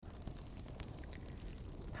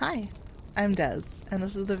Hi, I'm Des, and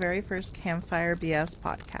this is the very first Campfire BS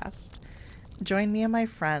podcast. Join me and my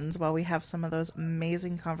friends while we have some of those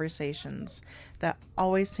amazing conversations that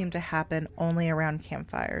always seem to happen only around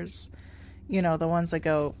campfires. You know, the ones that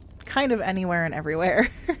go kind of anywhere and everywhere.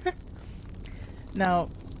 Now,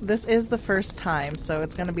 this is the first time, so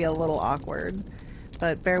it's going to be a little awkward,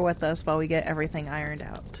 but bear with us while we get everything ironed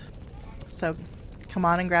out. So, come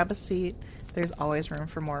on and grab a seat. There's always room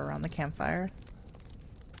for more around the campfire.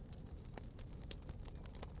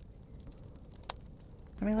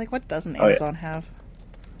 I mean, like, what doesn't Amazon have?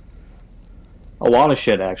 A lot of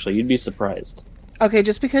shit, actually. You'd be surprised. Okay,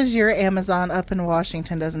 just because your Amazon up in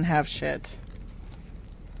Washington doesn't have shit.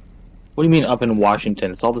 What do you mean up in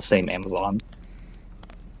Washington? It's all the same Amazon.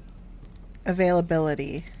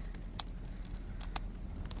 Availability.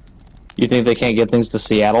 You think they can't get things to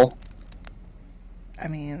Seattle? I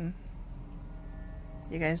mean,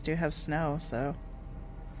 you guys do have snow, so...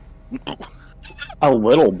 A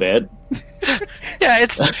little bit. Yeah,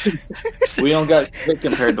 it's... We don't got shit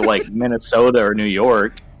compared to, like, Minnesota or New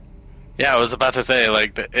York. Yeah, I was about to say,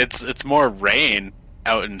 like, it's more rain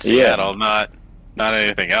out in Seattle, not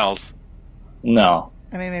anything else. No.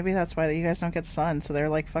 I mean, maybe that's why you guys don't get sun, so they're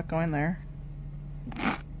like, fuck going there.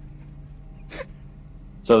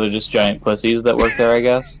 So they're just giant pussies that work there, I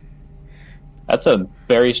guess? That's a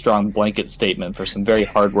very strong blanket statement for some very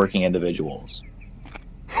hardworking individuals.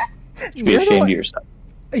 You should be ashamed of yourself.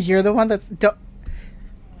 You're the one that's...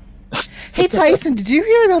 Hey, Tyson, did you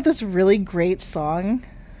hear about this really great song?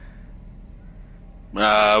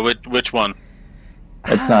 Which one?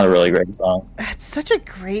 It's not a really great song. It's such a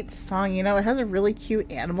great song, you know? It has a really cute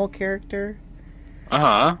animal character.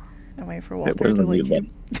 Uh-huh. I'm waiting for Walter to like it.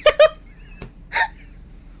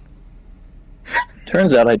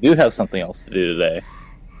 Turns out I do have something else to do today.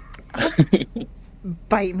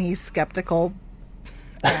 Bite me, skeptical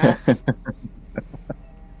ass.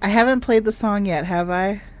 I haven't played the song yet, have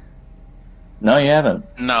I? No, you haven't.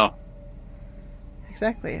 No.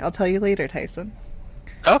 Exactly. I'll tell you later, Tyson.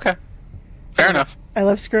 Okay. Fair enough. I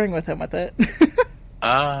love screwing with him with it.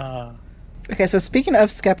 Ah. Okay, so speaking of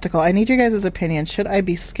skeptical, I need your guys' opinion. Should I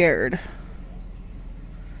be scared?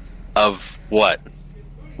 Of what?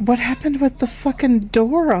 What happened with the fucking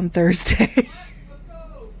door on Thursday?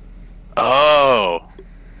 Oh.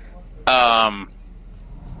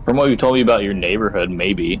 From what you told me about your neighborhood,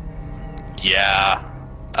 maybe. Yeah.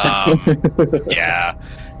 Yeah.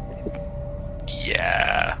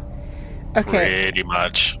 Yeah. Okay. Pretty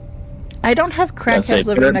much. I don't have crackheads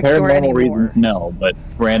living next door anymore. Reasons, no, but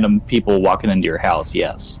random people walking into your house,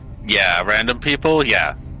 yes. Yeah, random people,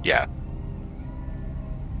 yeah.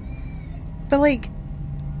 But, like,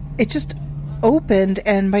 it just opened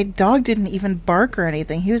and my dog didn't even bark or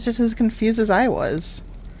anything. He was just as confused as I was.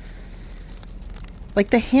 Like,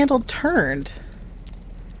 the handle turned.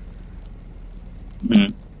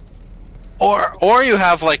 Mm. Or you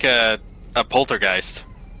have, like, a poltergeist.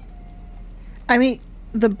 I mean,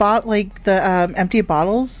 the empty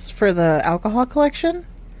bottles for the alcohol collection,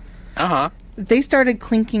 they started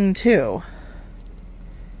clinking too.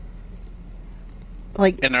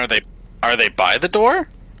 Like, and are they by the door?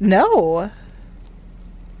 No.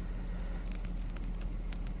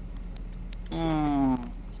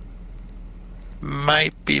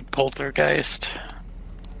 Might be poltergeist.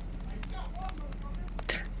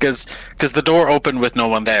 Because the door opened with no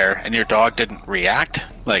one there, and your dog didn't react,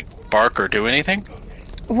 like bark or do anything.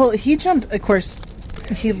 Well, he jumped. Of course,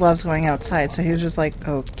 he loves going outside, so he was just like,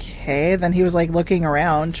 okay. Then he was like looking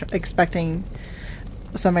around, expecting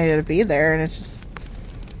somebody to be there, and it's just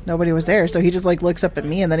nobody was there. So he just like looks up at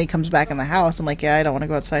me, and then he comes back in the house. I'm like, yeah, I don't want to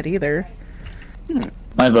go outside either.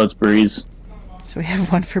 My vote's Breeze. So we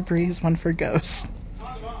have one for Breeze, one for Ghost.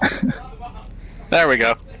 There we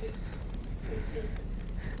go.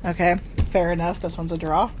 Okay, fair enough. This one's a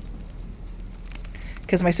draw.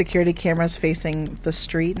 Because my security camera's facing the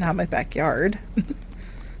street, not my backyard.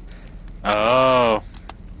 Oh.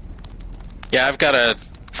 Yeah,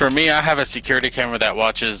 for me, I have a security camera that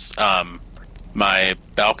watches my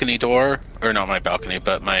balcony door, or not my balcony,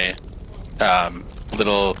 but my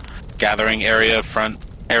little gathering area, front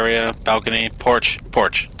area, balcony, porch,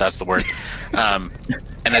 that's the word.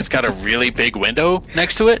 And it's got a really big window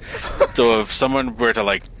next to it, so if someone were to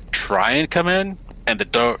like try and come in, and the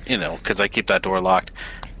door, because I keep that door locked,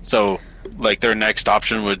 so like their next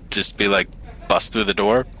option would just be like bust through the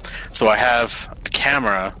door. So I have a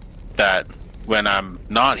camera that when I'm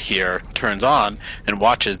not here turns on and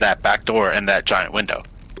watches that back door and that giant window.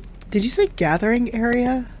 Did you say gathering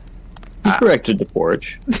area? You corrected the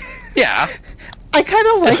porch. Yeah. I kind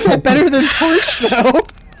of like that better than porch, though.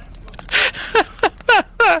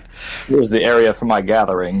 Here's the area for my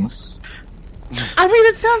gatherings. I mean,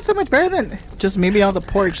 it sounds so much better than just maybe on the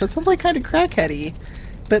porch. That sounds like kind of crackheady.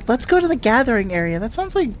 But let's go to the gathering area. That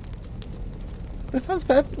sounds like... That sounds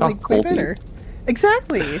way better.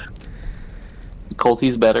 Exactly.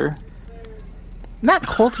 Colty's better? Not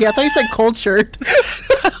culty. I thought you said cultured.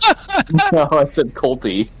 No, I said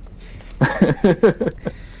Colty.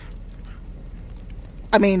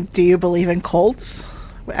 I mean, do you believe in cults?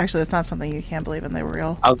 Actually, that's not something you can't believe in. They were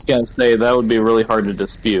real. I was gonna say, that would be really hard to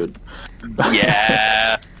dispute.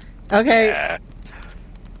 Yeah. Okay. Yeah.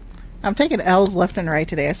 I'm taking L's left and right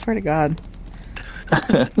today. I swear to God.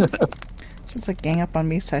 It's just a gang up on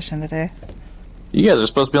me session today. You guys are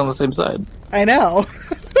supposed to be on the same side. I know.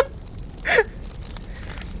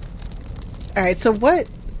 Alright, so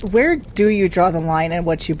where do you draw the line in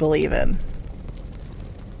what you believe in?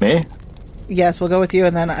 Me? Yes, we'll go with you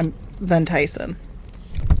and then Tyson.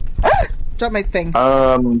 Drop my thing.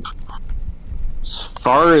 As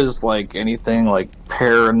far as, like, anything, like,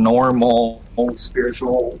 paranormal,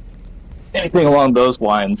 spiritual, anything along those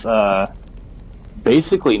lines,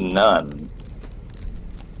 basically none.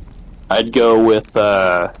 I'd go with,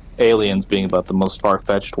 aliens being about the most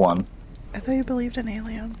far-fetched one. I thought you believed in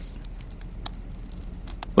aliens.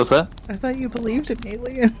 What's that? I thought you believed in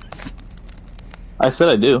aliens. I said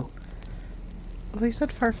I do. Well, you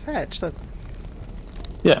said far-fetched.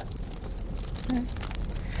 Yeah.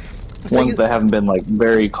 So Ones that haven't been, like,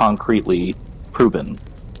 very concretely proven.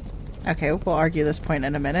 Okay, we'll argue this point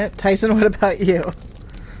in a minute. Tyson, what about you?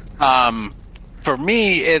 For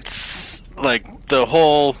me, it's like the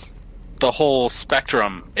whole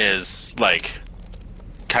spectrum is like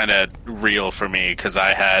kind of real for me because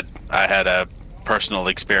I had a personal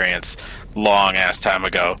experience long ass time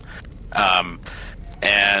ago,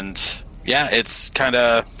 and yeah, it's kind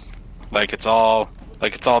of like it's all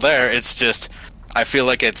there. It's just I feel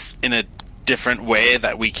like it's in a different way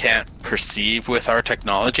that we can't perceive with our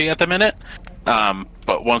technology at the minute.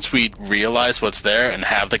 But once we realize what's there and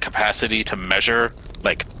have the capacity to measure,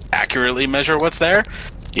 like accurately measure what's there,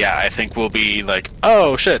 yeah, I think we'll be like,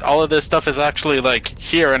 oh shit, all of this stuff is actually like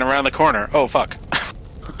here and around the corner. Oh fuck.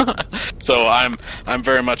 So I'm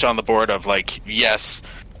very much on the board of like, yes,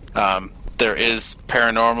 there is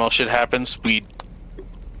paranormal shit happens. We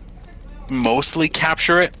mostly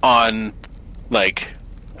capture it on like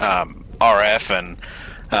RF and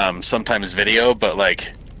sometimes video, but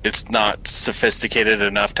like it's not sophisticated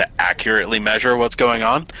enough to accurately measure what's going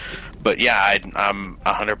on. But yeah, I'm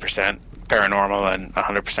 100% paranormal and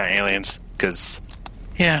 100% aliens because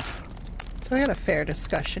yeah. So we had a fair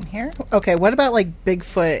discussion here. Okay, what about like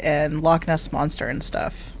Bigfoot and Loch Ness Monster and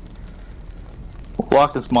stuff?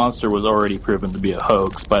 Loch Ness Monster was already proven to be a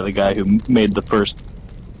hoax by the guy who made the first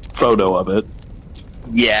photo of it.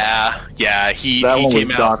 Yeah, he one came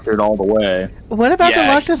was out doctored all the way. What about the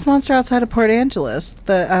Loch Ness Monster outside of Port Angeles?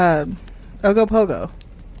 The Ogopogo?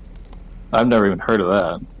 I've never even heard of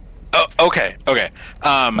that. Oh, okay.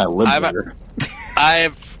 I live there.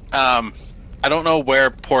 I don't know where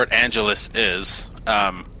Port Angeles is.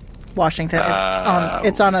 Washington.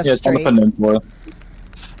 It's on a It's on street. the peninsula.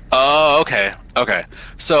 Oh, okay.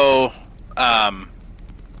 So,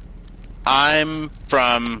 I'm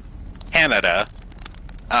from Canada,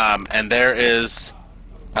 and there is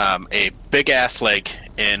a big ass lake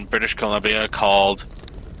in British Columbia called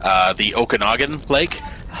the Okanagan Lake.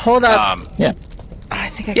 Hold up. Yeah. I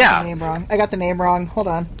think I got the name wrong. I got the name wrong. Hold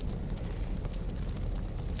on.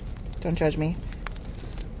 Don't judge me.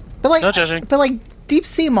 But like, No judging. But like deep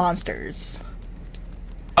sea monsters.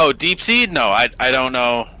 Oh, deep sea? No, I don't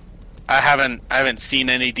know. I haven't seen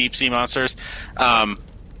any deep sea monsters.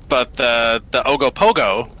 But the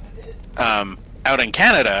Ogopogo, out in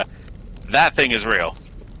Canada, that thing is real.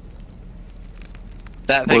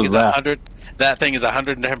 That thing is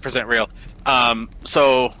 110% real.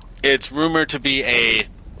 So it's rumored to be a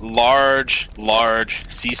large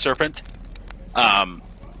sea serpent,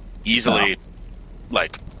 easily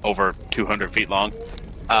like over 200 feet long.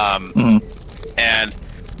 And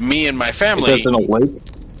me and my family. Is that in a lake?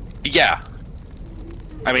 Yeah,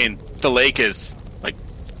 I mean the lake is like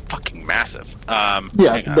fucking massive. Yeah,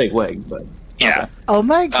 it's a big lake, but yeah. Okay. Oh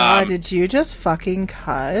my god! Did you just fucking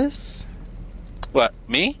cuss? What,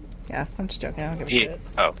 me? Yeah, I'm just joking. I don't give a Yeah. shit.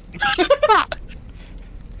 Oh.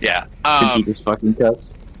 Yeah. Did you just fucking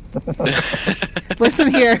cuss?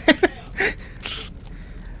 Listen here.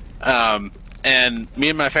 And me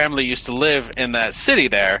and my family used to live in that city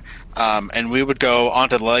there, and we would go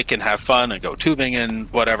onto the lake and have fun and go tubing and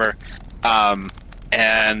whatever.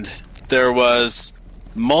 And there was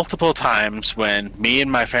multiple times when me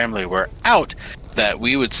and my family were out that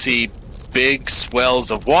we would see big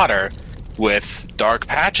swells of water with dark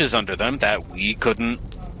patches under them that we couldn't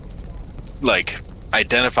like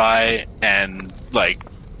identify, and like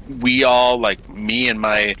we all, like me and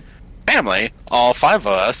my family, all 5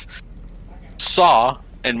 of us saw,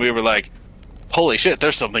 and we were like, holy shit,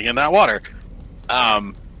 there's something in that water.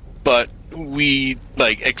 But we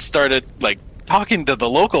like started like talking to the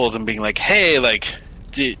locals and being like, hey, like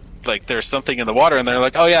there's something in the water, and they're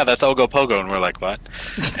like, oh yeah, that's Ogopogo. And we're like, what?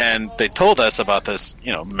 And they told us about this,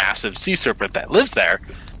 you know, massive sea serpent that lives there.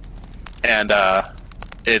 And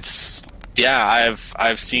it's, yeah,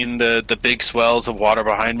 I've seen the big swells of water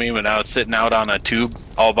behind me when I was sitting out on a tube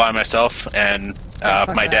all by myself, and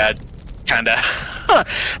my dad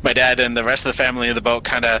and the rest of the family in the boat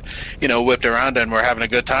kind of, you know, whipped around, and we're having a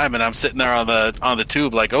good time, and I'm sitting there on the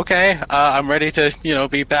tube like, okay, I'm ready to, you know,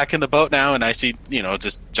 be back in the boat now, and I see, you know,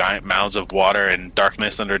 just giant mounds of water and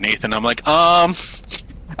darkness underneath, and I'm like, I'm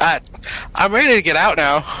ready to get out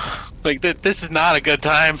now. Like, this is not a good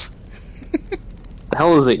time. The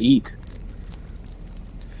hell does it eat?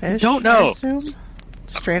 Fish? Don't know. I assume?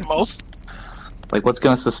 Straight Most Like, what's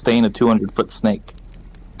going to sustain a 200-foot snake?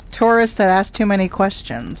 tourists that ask too many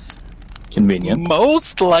questions. Convenient.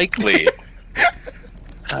 Most likely.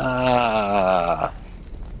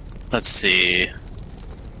 Let's see.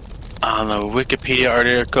 On the Wikipedia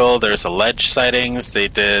article, there's alleged sightings. They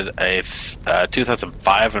did a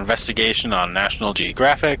 2005 investigation on National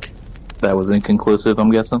Geographic. That was inconclusive,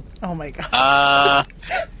 I'm guessing. Oh my god.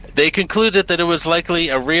 They concluded that it was likely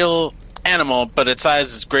a real animal, but its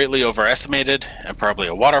size is greatly overestimated, and probably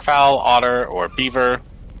a waterfowl, otter, or beaver.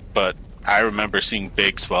 But I remember seeing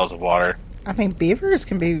big swells of water. I mean, beavers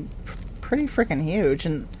can be pretty freaking huge.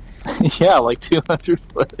 And Yeah, like 200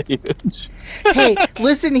 foot huge. hey,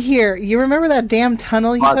 listen here. You remember that damn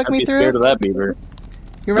tunnel you took I'd me be through? scared of that beaver.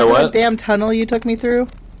 You remember The that what? damn tunnel you took me through?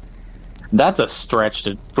 That's a stretch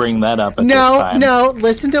to bring that up at this time. No.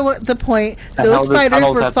 Listen to what the point. The Those hell does spiders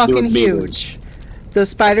tunnels were have to do fucking with beavers? huge. Those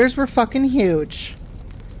spiders were fucking huge.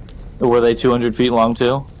 Were they 200 feet long,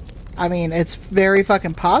 too? I mean, it's very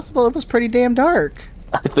fucking possible. It was pretty damn dark.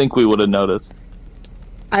 I think we would have noticed.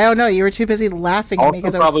 I don't know. You were too busy laughing at me Also,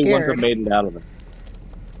 because I was probably wouldn't have scared. made it out of it.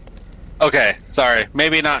 Okay, sorry.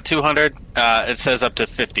 Maybe not 200. It says up to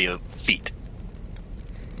 50 feet.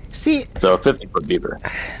 See, So a 50-foot beaver.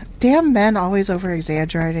 damn men always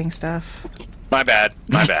over-exaggerating stuff. My bad.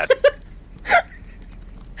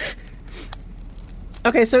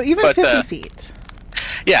 Okay, so even But, 50 feet.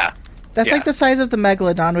 Yeah. That's yeah. like the size of the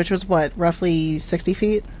Megalodon, which was what, roughly 60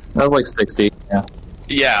 feet? That was like 60,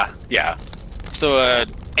 yeah. Yeah. So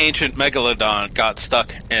ancient megalodon got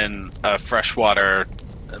stuck in a freshwater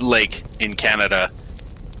lake in Canada.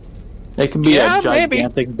 It could be Yeah, a maybe.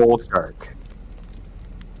 gigantic bull shark.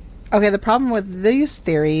 Okay, the problem with these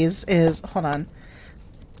theories is... Hold on.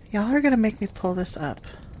 Y'all are going to make me pull this up.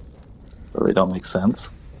 Really don't make sense.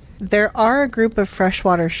 There are a group of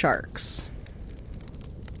freshwater sharks.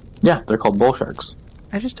 Yeah, they're called bull sharks.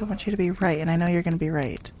 I just don't want you to be right, and I know you're going to be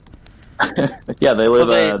right. Yeah, they live.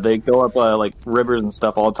 Well, they go up like rivers and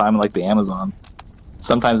stuff all the time, like the Amazon.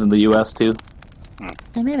 Sometimes in the U.S. too.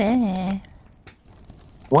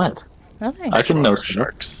 What? Nothing. I can know Freshwater shit.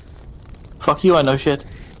 sharks. Fuck you, I know shit.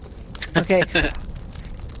 Okay.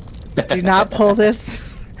 Do not pull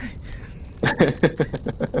this.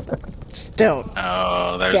 Just don't.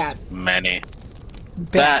 Oh, there's Bad. many.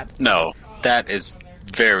 Bad. That is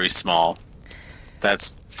very small.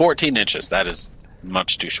 That's 14 inches. That is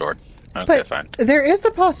much too short. Okay, But fine. there is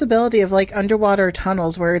the possibility of like underwater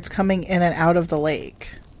tunnels where it's coming in and out of the lake.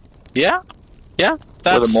 Yeah. Where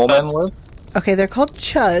the mole men live? Okay, they're called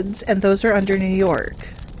chuds, and those are under New York.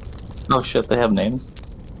 Oh shit, they have names?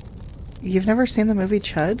 You've never seen the movie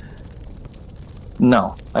Chud?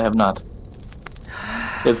 No, I have not.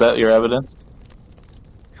 Is that your evidence?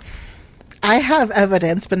 I have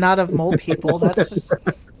evidence, but not of mole people. That's just...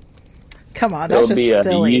 Come on, That that's would just be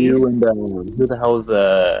silly. you and who the hell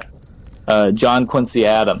was John Quincy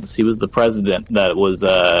Adams. He was the president that was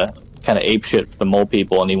kind of apeshit for the mole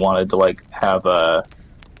people, and he wanted to like have the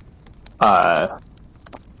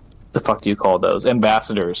fuck do you call those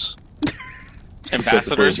ambassadors?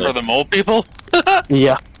 Ambassadors for the mole people?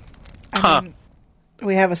 Yeah, I mean,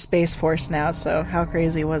 we have a space force now, so how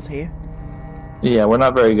crazy was he? yeah. We're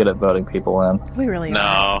not very good at voting people in. We really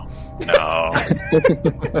are. No.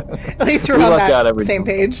 At least we're We on luck out that every same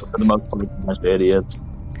time. page. For the most part, a bunch of idiots.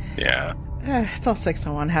 Yeah. It's all 6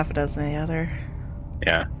 to 1, half a dozen the other.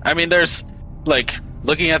 Yeah. I mean, there's, like,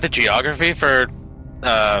 looking at the geography for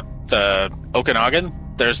the Okanagan,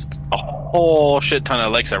 there's a whole shit ton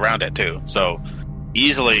of lakes around it, too. So,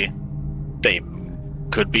 easily, they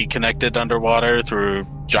could be connected underwater through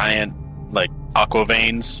giant like aqua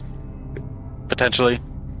veins, potentially.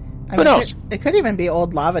 I Who mean, knows? It could even be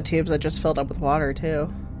old lava tubes that just filled up with water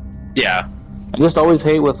too. Yeah. I just always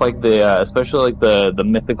hate with like the especially like the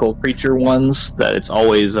mythical creature ones that it's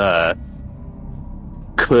always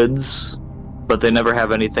coulds, but they never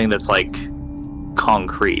have anything that's like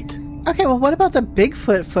concrete. Okay, well, what about the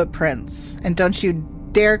Bigfoot footprints? And don't you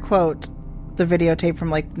dare quote the videotape from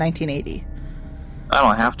like 1980. I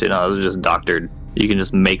don't have to. No, those are just doctored. You can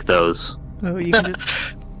just make those. Oh, you can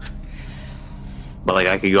just... But like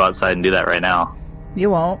I could go outside and do that right now.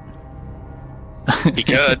 You won't. He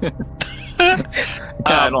could.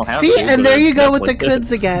 I don't have See, to, and but there I you go with the definitely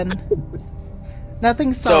coulds again.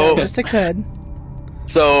 Nothing solid, just a could.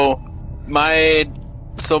 So my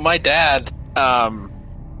dad,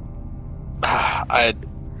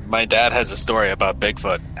 my dad has a story about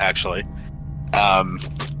Bigfoot, actually,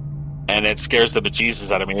 and it scares the bejesus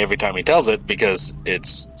out of me every time he tells it, because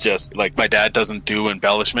it's just like, my dad doesn't do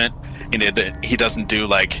embellishment, and he doesn't do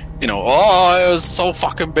like, oh, it was so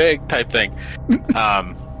fucking big type thing,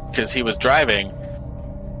 because he was driving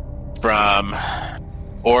from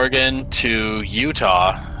Oregon to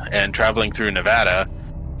Utah and traveling through Nevada,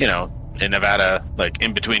 in Nevada, like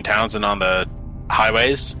in between towns and on the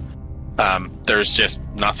highways, there's just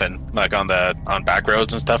nothing. Like on back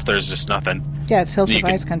roads and stuff, there's just nothing. Yeah, it's hills of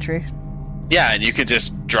ice country. Yeah, and you could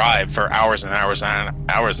just drive for hours and hours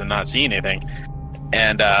and hours and not see anything.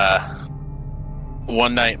 And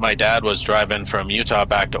one night, my dad was driving from Utah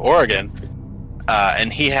back to Oregon,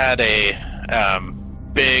 and he had a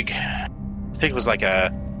big, I think it was like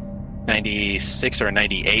a 96 or a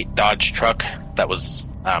 98 Dodge truck that was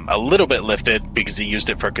a little bit lifted because he used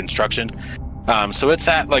it for construction. So it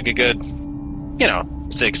sat like a good,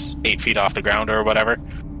 6-8 feet off the ground or whatever.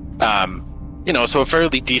 So a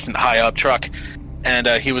fairly decent high up truck. And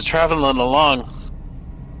he was traveling along,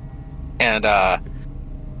 and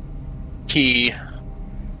he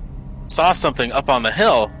saw something up on the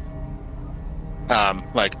hill,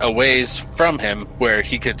 like a ways from him, where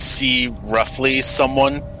he could see roughly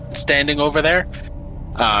someone standing over there.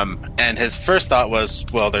 And his first thought was,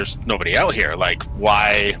 well, there's nobody out here. Like,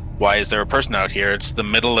 why is there a person out here? It's the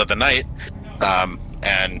middle of the night. And,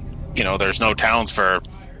 there's no towns for,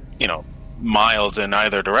 miles in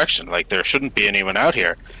either direction. Like, there shouldn't be anyone out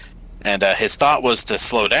here. And his thought was to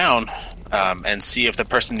slow down and see if the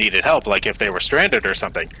person needed help, like if they were stranded or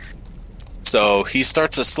something. So he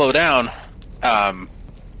starts to slow down,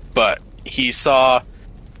 but he saw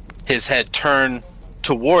his head turn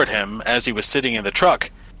toward him as he was sitting in the truck,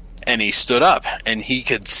 and he stood up, and he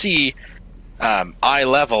could see eye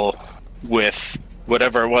level with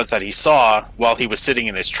whatever it was that he saw while he was sitting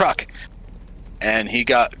in his truck. And he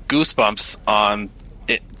got goosebumps on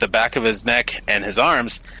the back of his neck and his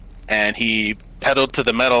arms, and he pedaled to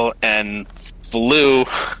the metal and flew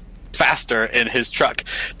faster in his truck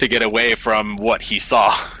to get away from what he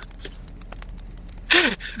saw.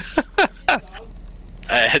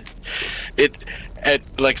 And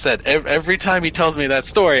like I said, every time he tells me that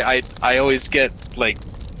story, I always get like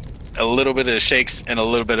a little bit of shakes and a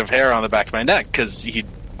little bit of hair on the back of my neck, because he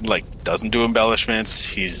like doesn't do embellishments.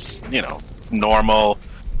 He's normal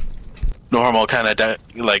kind of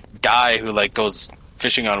like guy who like goes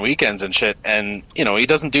fishing on weekends and shit, and he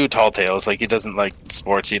doesn't do tall tales. Like, he doesn't like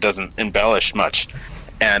sports. He doesn't embellish much.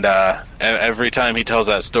 And every time he tells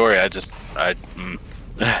that story, and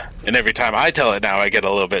every time I tell it now, I get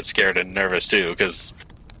a little bit scared and nervous too, because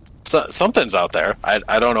something's out there.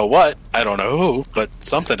 I don't know what, I don't know who, but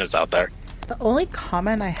something is out there. The only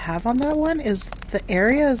comment I have on that one is the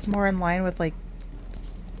area is more in line with like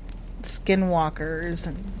skinwalkers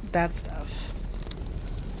and that stuff.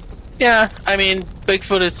 Yeah, I mean,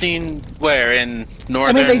 Bigfoot is seen where, in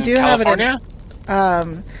northern they do California? Have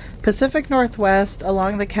it in Pacific Northwest,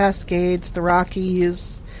 along the Cascades, the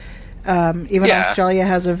Rockies. Even Australia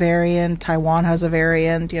has a variant. Taiwan has a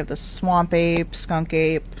variant. You have the swamp ape, skunk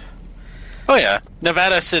ape. Oh yeah,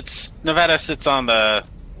 Nevada sits on the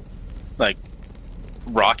like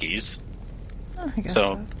Rockies. Oh, I guess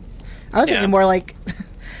so. I was thinking more like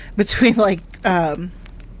between like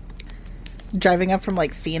driving up from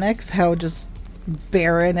like Phoenix, how just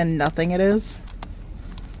barren and nothing it is.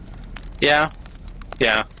 Yeah.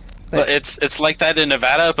 But it's like that in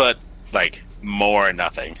Nevada, but like more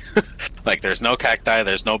nothing. Like, there's no cacti,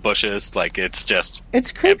 there's no bushes. Like, it's just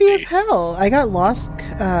creepy empty as hell. I got lost.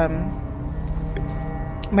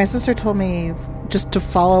 My sister told me just to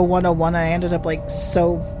follow 101, and I ended up like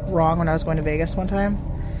so wrong when I was going to Vegas one time.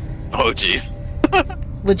 Oh jeez.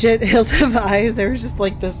 Legit, Hills Have Eyes. There was just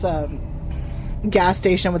like this gas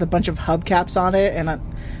station with a bunch of hubcaps on it, and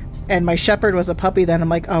and my shepherd was a puppy then, I'm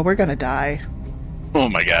like, oh, we're gonna die. Oh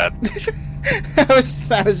my god. I was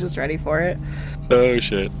just ready for it. Oh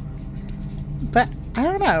shit. But I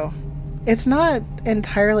don't know. It's not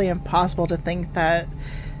entirely impossible to think that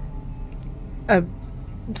a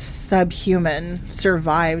subhuman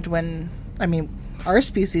survived when, I mean, our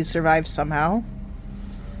species survived somehow.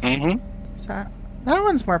 Mm-hmm. So that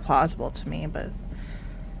one's more plausible to me, but...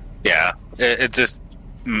 Yeah, it just...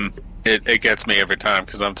 It gets me every time,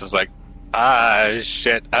 because I'm just like,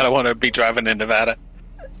 shit, I don't want to be driving in Nevada.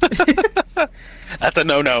 That's a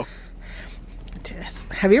no-no.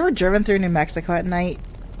 Have you ever driven through New Mexico at night?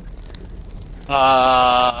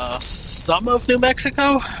 Some of New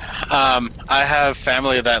Mexico. I have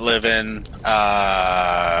family that live in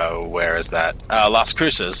where is that? Las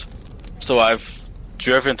Cruces. So I've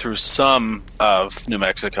driven through some of New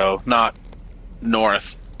Mexico, not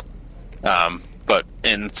north. But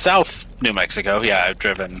in South New Mexico, yeah, I've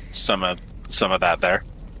driven some of that there.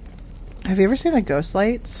 Have you ever seen the ghost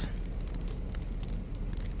lights?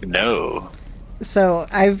 No. So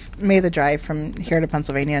I've made the drive from here to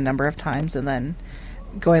Pennsylvania a number of times, and then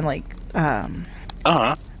going like and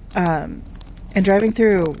driving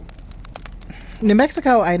through New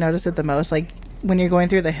Mexico, I notice it the most. Like when you're going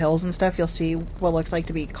through the hills and stuff, you'll see what looks like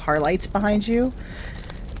to be car lights behind you,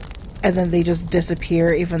 and then they just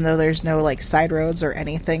disappear, even though there's no like side roads or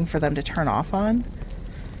anything for them to turn off on.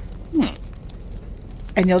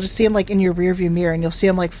 And you'll just see them like in your rearview mirror, and you'll see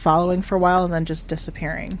them like following for a while and then just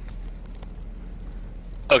disappearing.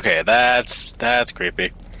 Okay, that's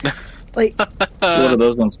creepy. Like, What are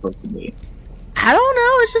those ones supposed to be? I don't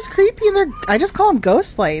know. It's just creepy, and I just call them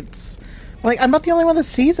ghost lights. Like, I'm not the only one that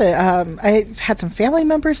sees it. I've had some family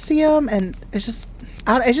members see them, and it's just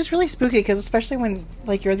really spooky, because especially when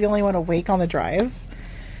like you're the only one awake on the drive,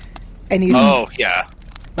 and you. Oh yeah,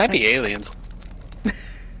 might be aliens.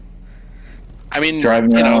 I mean,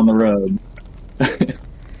 Driving around on the road.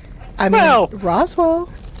 I mean, Roswell.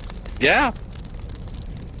 Yeah.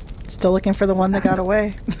 Still looking for the one that got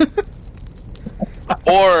away.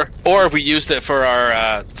 Or we used it for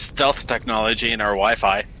our stealth technology and our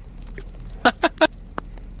Wi-Fi.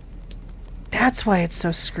 That's why it's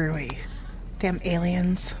so screwy. Damn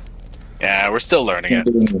aliens. Yeah, we're still learning Can't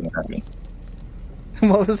it. do anything right.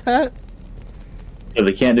 What was that? So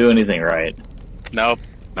they can't do anything right. Nope.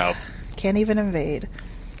 Can't even invade.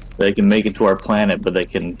 They can make it to our planet, but they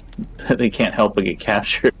can't help but get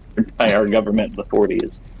captured by our government in the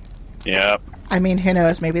 40s. Yep. I mean, who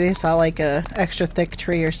knows? Maybe they saw like a extra thick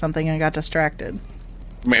tree or something and got distracted.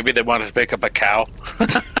 Maybe they wanted to pick up a cow.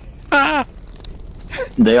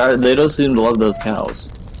 They don't seem to love those cows.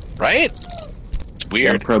 Right? It's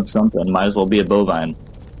Weird. weird. Probe something. Might as well be a bovine.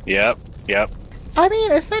 Yep. I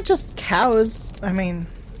mean, it's not just cows. I mean,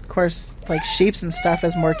 of course, like sheeps and stuff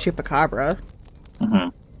is more chupacabra. Mm-hmm.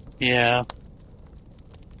 Yeah.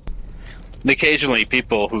 And occasionally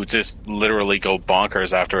people who just literally go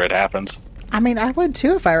bonkers after it happens. I mean, I would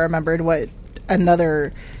too if I remembered what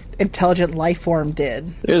another intelligent life form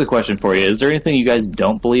did. Here's a question for you. Is there anything you guys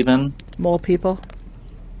don't believe in? Mole people.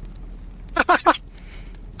 I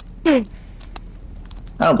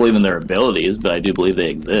don't believe in their abilities, but I do believe they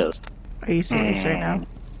exist. Are you serious right now?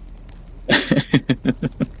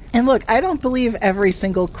 And look, I don't believe every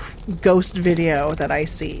single ghost video that I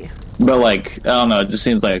see. But, like, I don't know, it just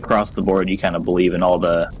seems like across the board you kind of believe in all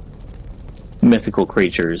the mythical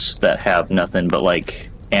creatures that have nothing but, like,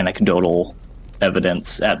 anecdotal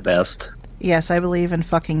evidence at best. Yes, I believe in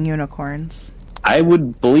fucking unicorns. I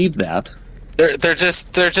would believe that. They're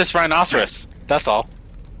just rhinoceros. That's all.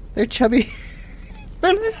 They're chubby.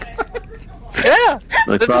 Yeah.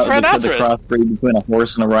 The This is rhinoceros. the crossbreed between a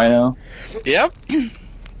horse and a rhino. Yep.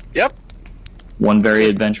 One very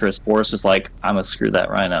adventurous horse is like, I'm gonna screw that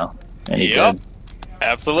rhino. And he Yep. did.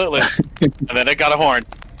 Absolutely. And then it got a horn.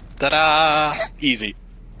 Ta-da! Easy.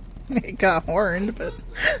 It got horned, but...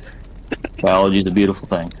 Biology's a beautiful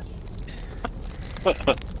thing.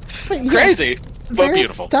 but yes, Crazy, but there's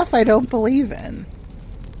beautiful. stuff I don't believe in.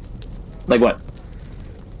 Like what?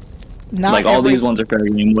 Not like all every- these ones are fair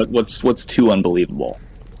game. What's too unbelievable?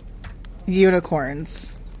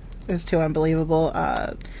 Unicorns is too unbelievable.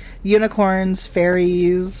 Unicorns,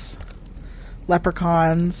 fairies,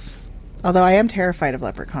 leprechauns. Although I am terrified of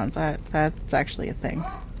leprechauns. That's actually a thing.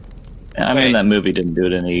 I mean, that movie didn't do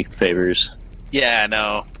it any favors. Yeah,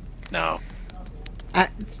 no. I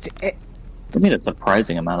mean, a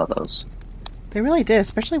surprising amount of those. They really did,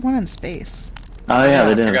 especially one in space. Oh yeah,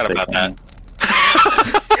 they I did. forgot about that.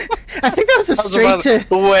 I think that was a straight to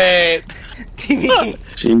Wait. TV.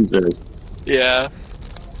 Jesus. Yeah.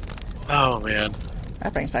 Oh man.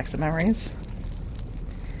 That brings back some memories.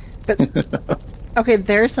 Okay,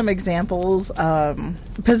 there are some examples.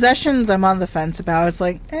 Possessions I'm on the fence about. It's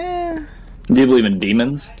like, Do you believe in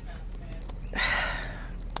demons?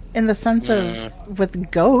 in the sense of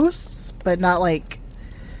with ghosts, but not like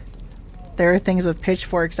there are things with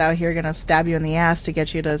pitchforks out here gonna stab you in the ass to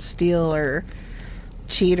get you to steal or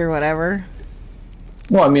cheat or whatever.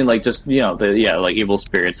 Well, I mean, like, just, like evil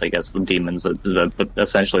spirits, I guess, the demons,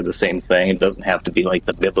 essentially the same thing. It doesn't have to be, like,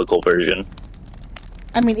 the biblical version.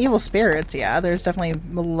 I mean, evil spirits, yeah. There's definitely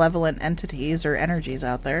malevolent entities or energies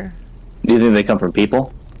out there. Do you think they come from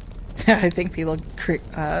people? I think people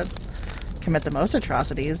commit the most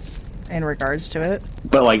atrocities in regards to it.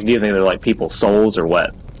 But, like, do you think they're, like, people's souls or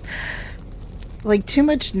what? Like, too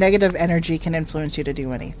much negative energy can influence you to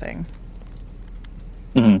do anything.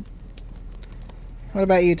 Mm-hmm. What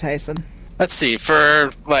about you, Tyson? Let's see.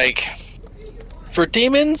 For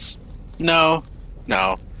demons, no.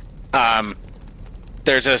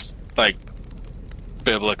 They're just like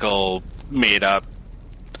biblical, made up.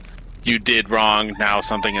 You did wrong. Now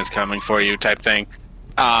something is coming for you, type thing.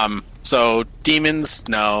 So demons,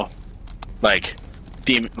 no. Like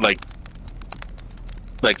the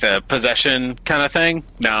possession kind of thing.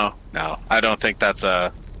 No. I don't think that's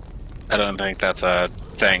a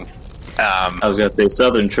thing. I was going to say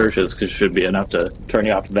Southern churches should be enough to turn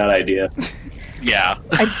you off to that idea. Yeah.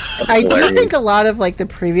 I do think a lot of like the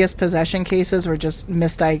previous possession cases were just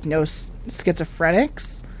misdiagnosed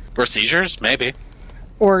schizophrenics. Or seizures, maybe.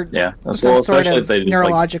 Or some sort of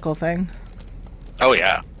neurological thing. Oh,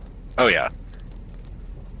 yeah. Or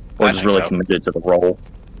just really committed to the role.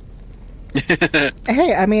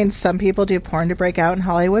 Hey, I mean, some people do porn to break out in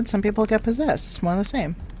Hollywood. Some people get possessed. It's one and the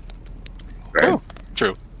same. Right. Oh,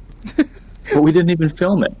 true. But we didn't even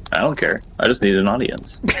film it. I don't care. I just need an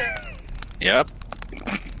audience. Yep.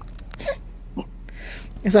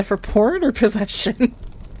 Is that for porn or possession?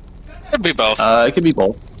 Could be both. It could be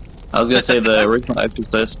both. I was gonna say the original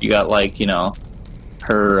Exorcist, you got like,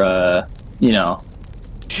 her,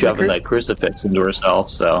 shoving that crucifix into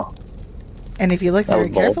herself, so. And if you look very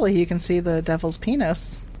carefully, you can see the devil's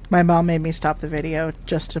penis. My mom made me stop the video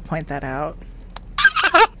just to point that out.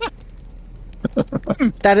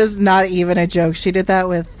 That is not even a joke. She did that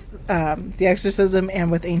with The Exorcism and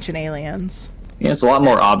with Ancient Aliens. Yeah, it's a lot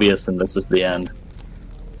more obvious than This Is the End.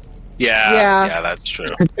 Yeah, that's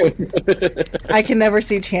true. I can never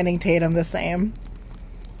see Channing Tatum the same.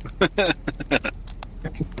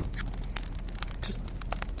 Just,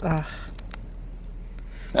 That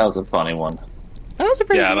was a funny one. That was a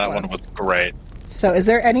pretty good that one was great. So, is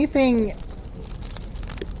there anything...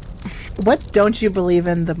 What don't you believe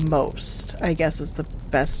in the most, I guess is the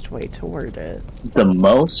best way to word it. The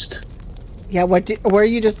most? Yeah, where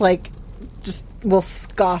you just will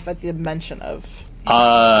scoff at the mention of?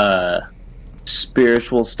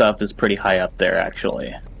 Spiritual stuff is pretty high up there,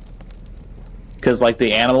 actually. Because, like,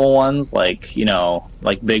 the animal ones, like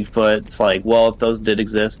Bigfoot, it's like, well, if those did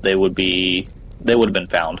exist, they would have been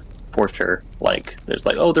found, for sure. Like, there's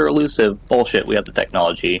like, oh, they're elusive. Bullshit, we have the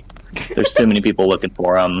technology. There's too many people looking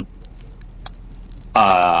for them.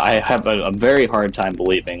 I have a very hard time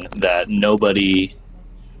believing that nobody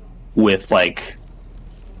with, like,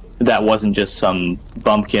 that wasn't just some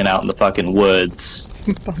bumpkin out in the fucking woods,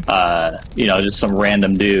 just some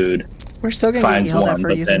random dude. We're still going to get yelled at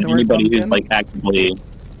for using the word bumpkin.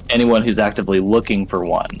 Anyone who's actively looking for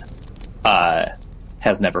one,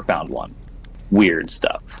 has never found one. Weird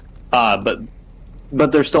stuff. But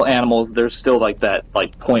they're still animals. There's still like that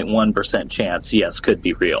 0.1% chance, yes, could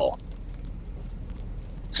be real.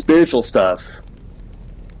 Spiritual stuff,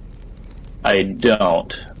 I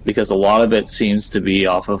don't, because a lot of it seems to be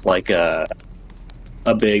off of like a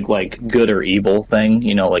big like good or evil thing,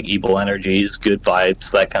 like evil energies, good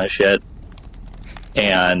vibes, that kind of shit.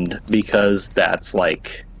 And because that's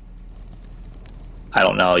like, I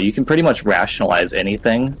don't know, you can pretty much rationalize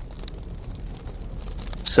anything.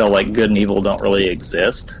 So like good and evil don't really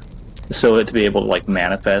exist. So it to be able to like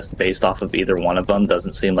manifest based off of either one of them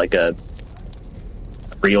doesn't seem like a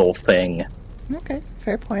real thing. Okay,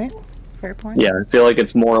 fair point. Yeah, I feel like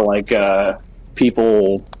it's more like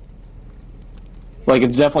people, like,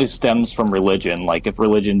 it definitely stems from religion. Like, if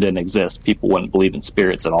religion didn't exist, people wouldn't believe in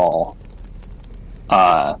spirits at all.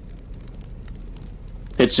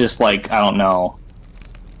 It's just like, I don't know,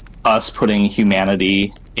 us putting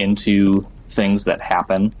humanity into things that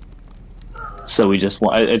happen. So we just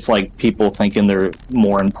want, it's like people thinking they're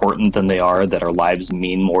more important than they are, that our lives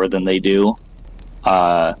mean more than they do.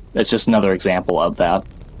 It's just another example of that.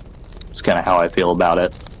 It's kind of how I feel about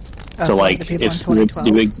it. So like, if spirits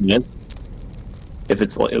do exist, if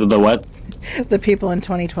it's like, the what? The people in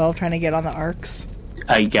 2012 trying to get on the arcs.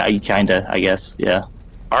 I kinda, I guess, yeah.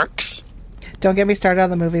 Arcs? Don't get me started on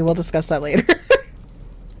the movie. We'll discuss that later.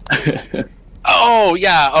 Oh,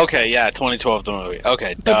 yeah, okay, yeah, 2012, the movie.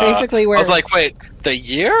 Okay, But basically where... I was like, wait, the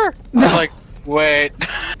year? No. I was like, wait.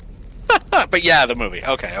 But yeah, the movie.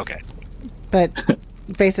 Okay. But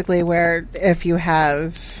basically where if you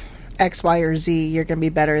have X, Y, or Z, you're going to be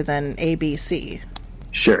better than A, B, C.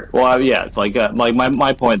 Sure. Well, yeah, it's like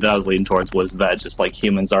my point that I was leading towards was that just like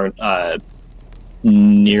humans aren't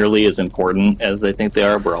nearly as important as they think they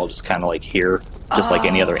are. We're all just kind of like here, just like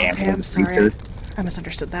any other animal. Okay, I'm sorry. I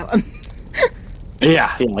misunderstood that one.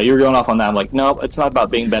 Yeah, you were going off on that. I'm like, no, it's not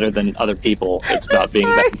about being better than other people. It's about being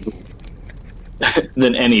better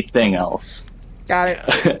than anything else. Got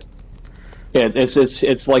it. Yeah,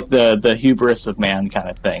 it's like the hubris of man kind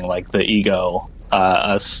of thing, like the ego,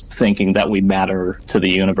 us thinking that we matter to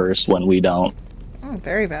the universe when we don't.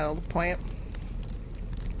 Very valid point.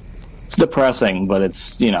 It's depressing, but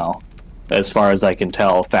it's, as far as I can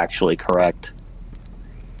tell, factually correct.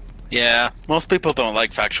 Yeah, most people don't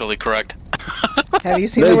like factually correct. Have you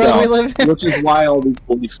seen the world we live in? Which is why all these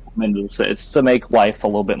beliefs come into this. It's to make life a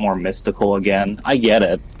little bit more mystical again. I get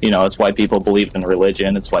it. It's why people believe in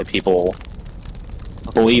religion. It's why people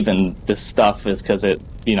believe in this stuff, is because it,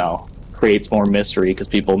 creates more mystery, because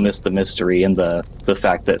people miss the mystery and the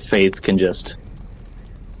fact that faith can just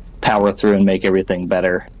power through and make everything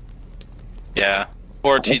better. Yeah.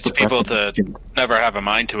 Or teach people to never have a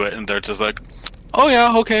mind to it, and they're just like, oh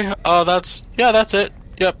yeah, okay, that's it.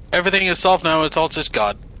 Yep, everything is solved now. It's all just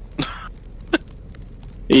God.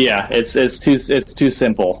 Yeah, it's too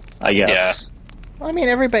simple, I guess. Yeah. Well, I mean,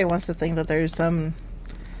 everybody wants to think that there's something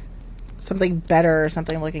better or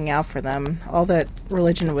something looking out for them. All that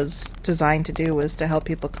religion was designed to do was to help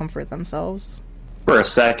people comfort themselves. For a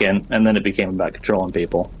second, and then it became about controlling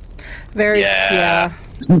people. Yeah.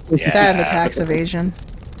 That and the tax evasion.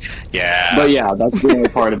 Yeah. But yeah, that's the only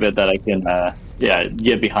part of it that I can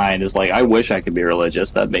get behind, is like, I wish I could be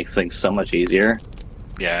religious. That makes things so much easier.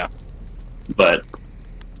 Yeah. But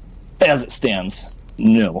as it stands,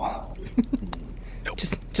 no. Nope.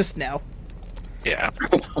 Just no. Yeah.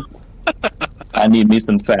 I need me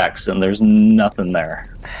some facts, and there's nothing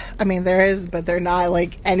there. I mean, there is, but they're not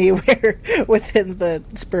like anywhere within the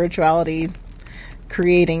spirituality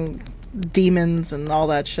creating demons and all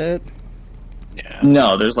that shit. Yeah.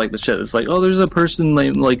 No, there's like the shit. It's like, oh, there's a person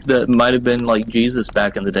like that might have been like Jesus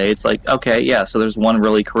back in the day. It's like, okay, yeah, so there's one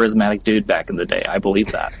really charismatic dude back in the day. I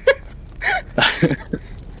believe that.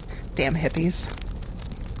 Damn hippies.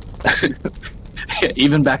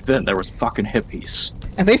 Even back then, there was fucking hippies.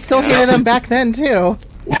 And they still hated them back then, too.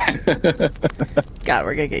 God,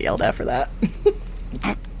 we're gonna get yelled at for that.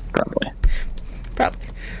 Probably. But,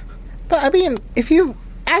 I mean, if you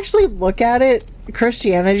actually look at it,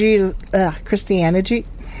 Christianity... I'm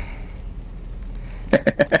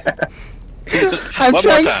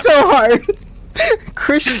trying so hard.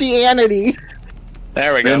 Christianity.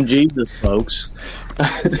 There we go. Them Jesus folks.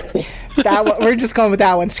 That one, we're just going with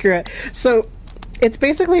that one. Screw it. So, it's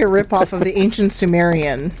basically a ripoff of the ancient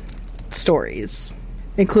Sumerian stories,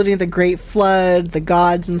 including the Great Flood, the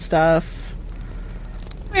gods and stuff.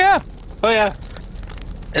 Yeah. Oh yeah.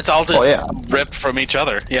 It's all just ripped from each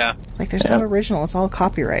other. Yeah. Like, there's no original. It's all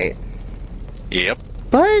copyright. Yep.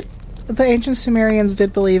 But the ancient Sumerians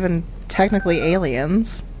did believe in technically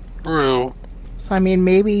aliens. True. So, I mean,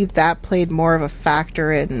 maybe that played more of a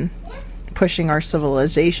factor in pushing our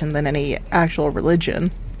civilization than any actual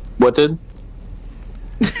religion. What did?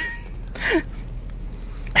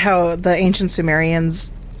 How the ancient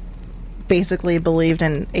Sumerians basically believed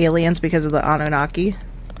in aliens because of the Anunnaki.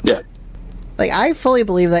 Yeah. Like, I fully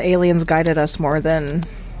believe that aliens guided us more than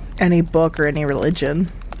any book or any religion.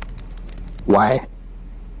 Why?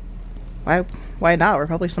 Why not? We're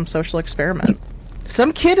probably some social experiment.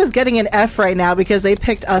 Some kid is getting an F right now because they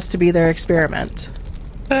picked us to be their experiment.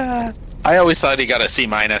 I always thought he got a C-.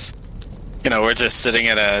 We're just sitting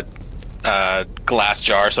in a glass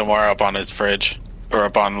jar somewhere up on his fridge. Or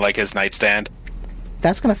up on, like, his nightstand.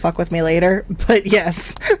 That's gonna fuck with me later, but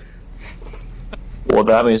yes. Well,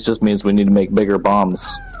 that just means we need to make bigger bombs.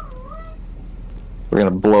 We're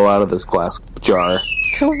gonna blow out of this glass jar.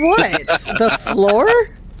 To what? The floor?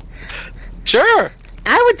 Sure!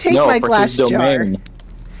 I would take my glass jar.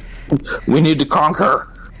 We need to conquer.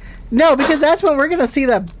 No, because that's when we're gonna see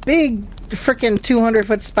the big frickin'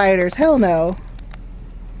 200-foot spiders. Hell no.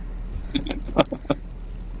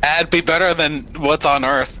 That'd be better than what's on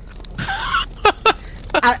Earth.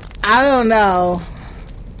 I don't know.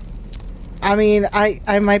 I mean,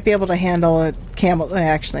 I might be able to handle a camel...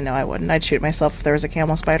 Actually, no, I wouldn't. I'd shoot myself if there was a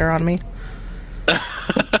camel spider on me.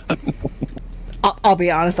 I'll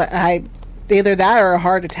be honest, I either that or a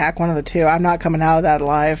heart attack, one of the two. I'm not coming out of that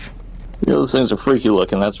alive. You know, those things are freaky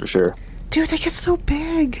looking, that's for sure. Dude, they get so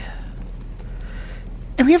big.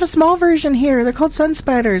 And we have a small version here. They're called sun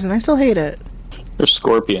spiders, and I still hate it. They're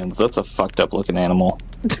scorpions. That's a fucked up looking animal.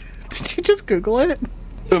 Did you just Google it?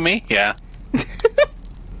 Who, me? Yeah.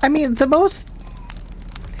 I mean,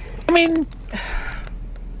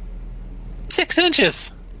 6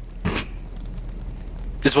 inches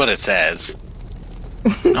is what it says.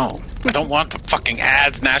 No, I don't want the fucking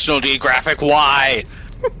ads, National Geographic. Why?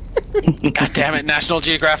 God damn it, National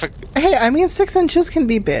Geographic. Hey, I mean, 6 inches can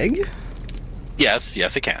be big. Yes,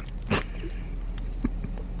 it can.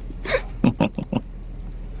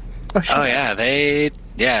 Oh yeah,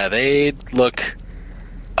 they look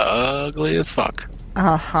ugly as fuck.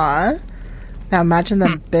 Uh-huh. Now imagine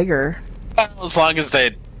them bigger. Well, as long as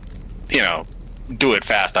they, do it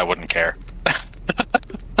fast, I wouldn't care.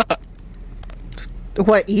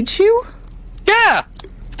 What, eat you? Yeah!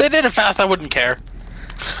 If they did it fast, I wouldn't care.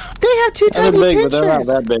 They have two They're tiny big, pictures. but they're not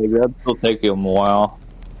that big. That'd still take them a while.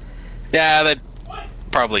 Yeah, they'd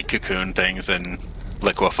probably cocoon things and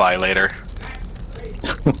liquefy later.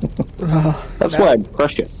 That's why I'd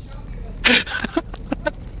crush it.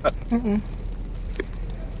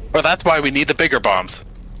 Or that's why we need the bigger bombs.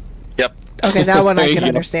 Yep. Okay, that one I There can you go.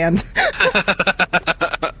 understand.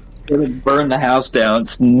 Instead of burn the house down,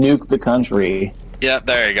 nuke the country. Yep,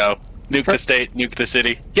 there you go. Nuke the state, nuke the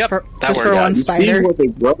city. Yep, that just for works. one You spider. see what they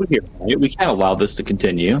grow here, right? We can't allow this to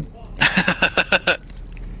continue.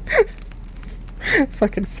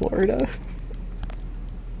 Fucking Florida.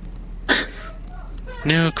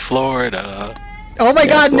 Nuke Florida. Oh my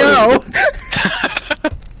god, no!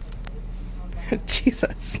 Florida.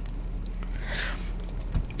 Jesus.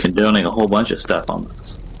 Condoning a whole bunch of stuff on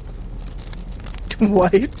this.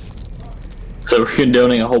 What? So we're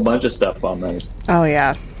condoning a whole bunch of stuff on this. Oh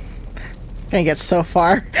yeah. Gonna get so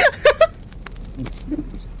far.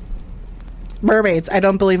 Mermaids. I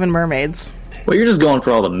don't believe in mermaids. Well, you're just going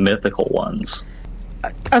for all the mythical ones.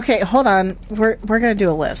 Okay, hold on. We're gonna do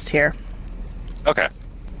a list here. Okay.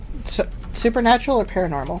 Supernatural or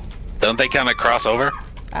paranormal? Don't they kind of cross over?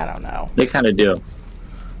 I don't know. They kind of do.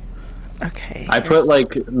 Okay. I put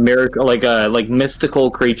like miracle, like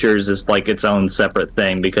mystical creatures is like its own separate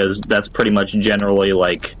thing because that's pretty much generally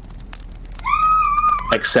like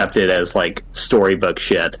accepted as like storybook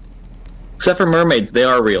shit. Except for mermaids, they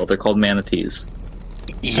are real. They're called manatees.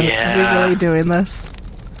 Yeah. Are we really doing this?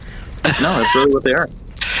 No, that's really what they are.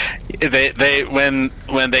 They when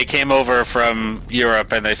they came over from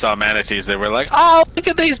Europe and they saw manatees, they were like, "Oh, look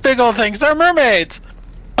at these big old things! They're mermaids!"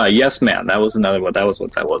 Yes, man. That was another one. That was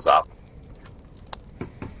what that was off.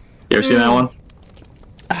 You ever seen that one?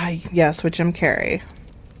 Yes, with Jim Carrey.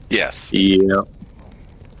 Yes, Yeah.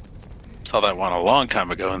 saw that one a long time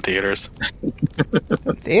ago in theaters.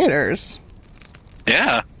 Theaters?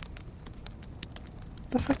 Yeah,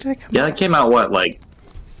 The fuck did I come Yeah, that came out, what, like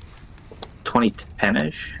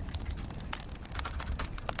 2010-ish?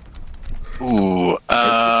 ooh,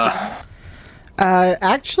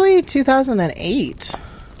 Actually, 2008.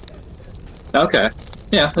 Okay.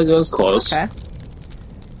 Yeah, it was close. Okay.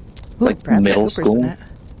 It's like Bradley middle Cooper's school. in it.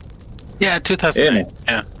 yeah, 2008.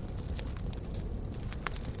 Yeah,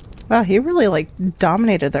 Wow, he really, like,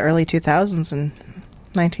 dominated the early 2000s and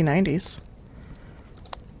 1990s.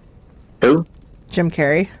 Who? Jim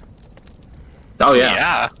Carrey. Oh, yeah.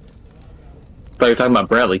 yeah, I thought you were talking about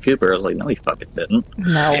Bradley Cooper. I was like, no, he fucking didn't.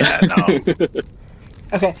 No. yeah. No,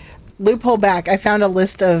 Okay, loophole back. I found a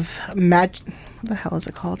list of what the hell is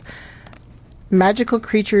it called? Magical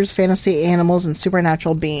creatures, fantasy animals, and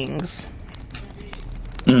supernatural beings.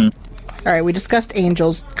 Mm. All right, we discussed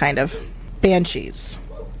angels, kind of. Banshees.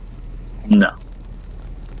 No.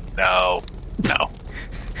 no.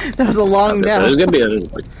 That was a long There's no. going to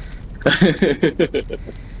be a...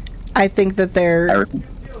 I think that they're...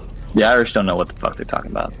 The Irish don't know what the fuck they're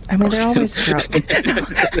talking about. I mean, they're always drunk.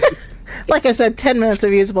 Like I said, 10 minutes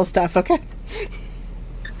of usable stuff, okay?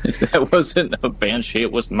 That wasn't a banshee.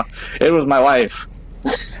 It was my wife.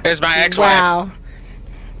 Here's my ex-wife. Wow.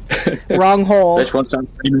 Wrong hole. Bitch won't stop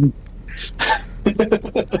screaming.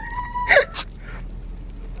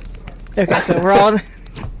 Okay, so we're all...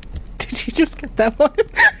 Did you just get that one?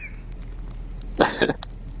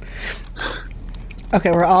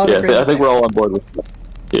 Okay, we're all in Yeah, agreement I think there. we're all on board with that.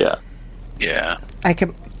 Yeah. Yeah, I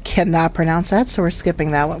cannot pronounce that, so we're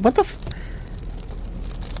skipping that one. What the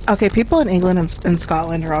Okay, people in England and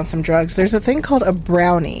Scotland are on some drugs. There's a thing called a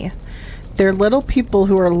brownie. They're little people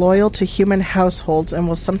who are loyal to human households and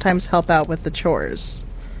will sometimes help out with the chores.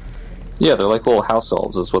 Yeah, they're like little house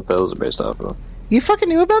elves is what those are based off of. You fucking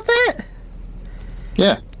knew about that?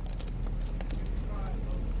 Yeah.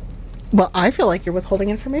 Well, I feel like you're withholding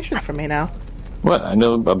information from me now. What? I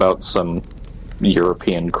know about some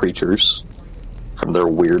European creatures from their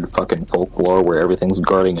weird fucking folklore where everything's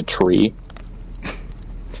guarding a tree.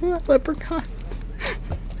 It's not leprechaun.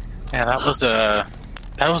 Yeah,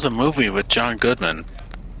 that was a movie with John Goodman.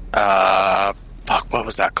 What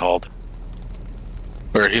was that called?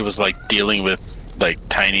 Where he was like dealing with like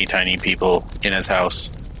tiny people in his house.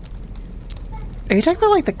 Are you talking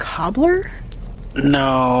about like the cobbler?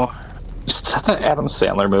 No. Is that the Adam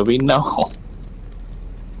Sandler movie? No.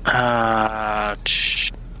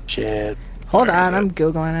 Shit. Hold on, I'm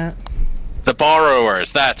Googling it. The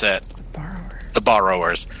Borrowers, that's it. Borrower. The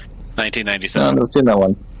Borrowers. 1997. No, I've seen that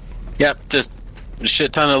one. Yep, just a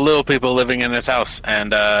shit ton of little people living in his house,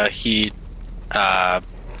 and he,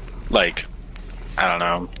 like, I don't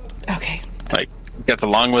know, Okay. like, gets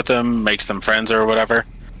along with them, makes them friends or whatever.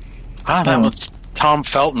 That was Tom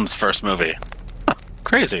Felton's first movie. Huh,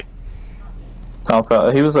 crazy. Tom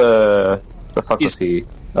Felton, he was the fuck was he?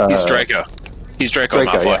 He's Draco. He's Draco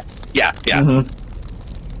Malfoy. Yeah.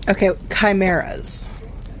 Mm-hmm. Okay, chimeras.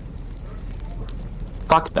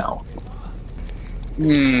 Fuck no.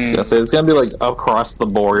 Yes, it's gonna be like across the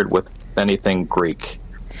board with anything Greek.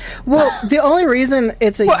 Well, the only reason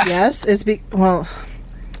it's a yes is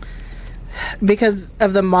because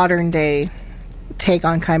of the modern day take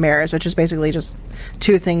on chimeras, which is basically just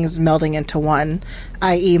two things melding into one,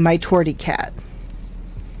 i.e. my torty cat.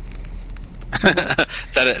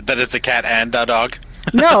 that is a cat and a dog?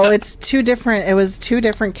 No, it's two different. It was two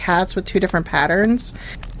different cats with two different patterns.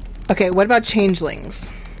 Okay, what about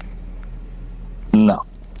changelings? No.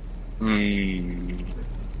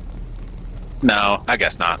 No, I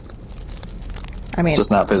guess not. I mean, It's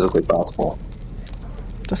just not physically possible.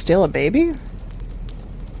 to steal a baby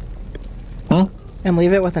Hmm? and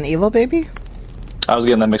leave it with an evil baby? I was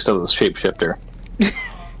getting that mixed up with the shapeshifter.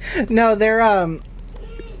 No, they're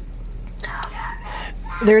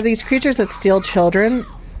these creatures that steal children.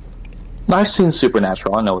 I've seen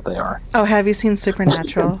Supernatural. I know what they are. Oh, have you seen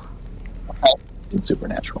Supernatural? I've seen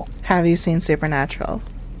Supernatural. Have you seen Supernatural?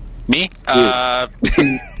 Me?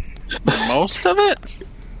 Most of it?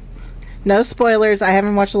 No spoilers. I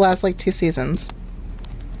haven't watched the last 2 seasons.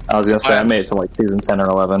 I was gonna say I made it to season 10 or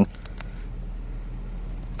 11.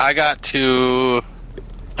 I got to...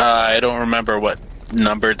 I don't remember what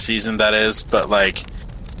numbered season that is, but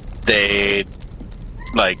they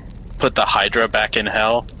put the Hydra back in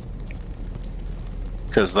hell.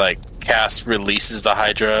 Because Cass releases the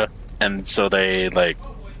Hydra, and so they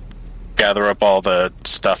gather up all the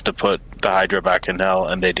stuff to put the Hydra back in hell,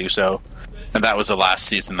 and they do so. And that was the last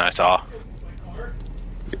season I saw.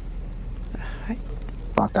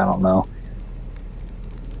 Fuck, I don't know.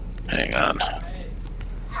 Hang on.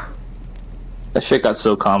 That shit got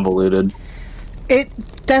so convoluted. It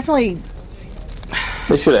definitely...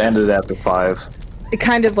 They should have ended it after 5.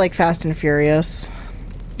 kind of like Fast and Furious.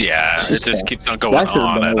 Yeah, it just keeps on going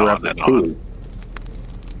on and on and on.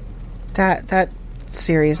 That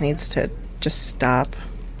series needs to just stop.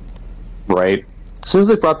 Right. As soon as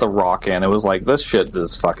they brought The Rock in, it was like, this shit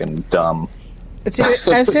is fucking dumb. Dude,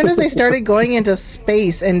 as soon as they started going into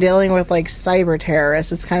space and dealing with cyber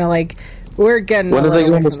terrorists, it's kind of like we're getting. When did they go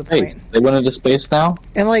away into from the space? point. They went into space now?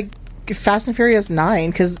 And Fast and Furious 9,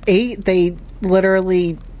 because 8 they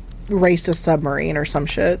literally raced a submarine or some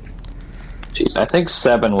shit. Jeez, I think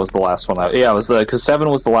 7 was the last one. It was because 7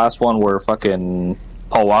 was the last one where fucking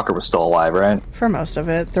Paul Walker was still alive, right? For most of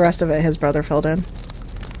it, the rest of it, his brother filled in.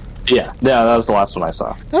 Yeah, that was the last one I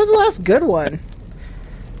saw. That was the last good one.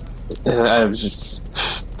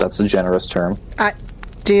 That's a generous term.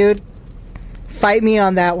 Dude, fight me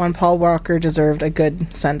on that one. Paul Walker deserved a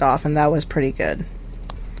good send-off, and that was pretty good.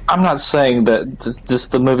 I'm not saying that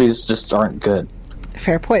the movies just aren't good.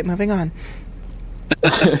 Fair point. Moving on.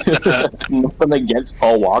 Nothing against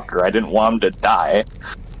Paul Walker. I didn't want him to die.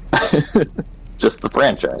 Just the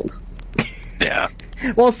franchise. Yeah.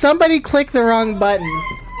 Well, somebody clicked the wrong button.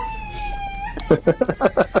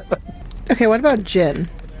 Okay, what about Jin?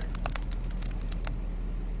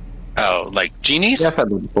 Oh, like genies? Yeah, I've had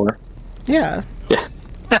them before. Yeah. Yeah.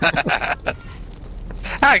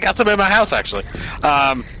 I got some in my house, actually.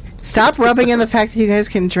 Stop rubbing in the fact that you guys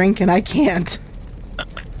can drink and I can't.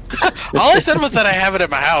 All I said was that I have it at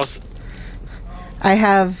my house. I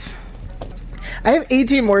have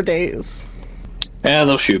 18 more days. Yeah,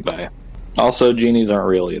 they'll shoot by. Also, genies aren't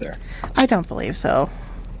real either. I don't believe so.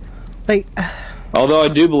 Although I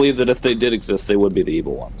do believe that if they did exist, they would be the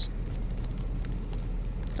evil ones.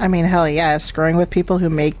 I mean, hell yeah, screwing with people who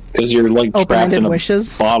make Because you're trapped open-ended in a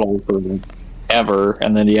wishes. bottle for ever,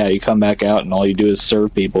 and then you come back out and all you do is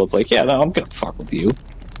serve people. It's like, yeah, no, I'm gonna fuck with you.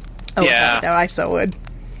 Oh, Yeah. no, I so would.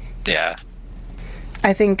 Yeah.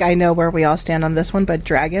 I think I know where we all stand on this one, but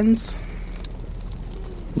dragons?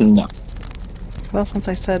 No. Well, since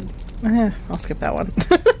I said, I'll skip that one.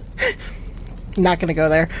 Not gonna go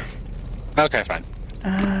there. Okay, fine.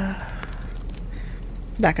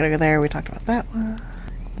 Not gonna go there. We talked about that one.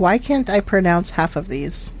 Why can't I pronounce half of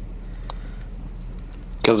these?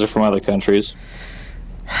 Because they're from other countries.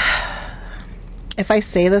 If I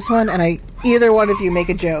say this one and either one of you make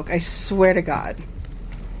a joke, I swear to God.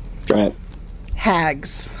 Try it.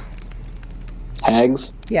 Hags.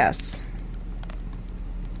 Hags? Yes.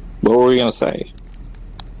 What were we gonna say?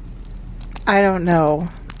 I don't know.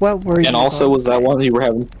 What were you? And also, was that one you were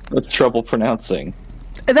having trouble pronouncing?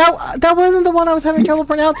 That wasn't the one I was having trouble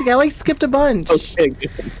pronouncing. I skipped a bunch. Okay,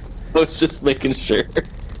 good. I was just making sure.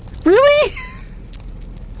 Really?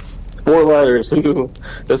 4 letters. Ooh,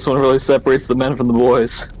 this one really separates the men from the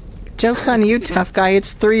boys. Joke's on you, tough guy.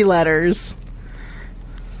 It's 3 letters.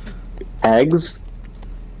 Hags?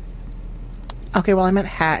 Okay, well, I meant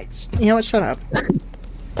hags. You know what? Shut up.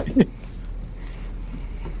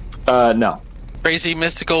 No. Crazy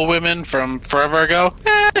mystical women from forever ago?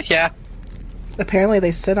 Yeah. Apparently,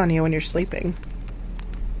 they sit on you when you're sleeping.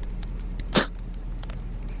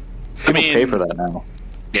 People pay for that now.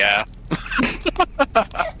 Yeah.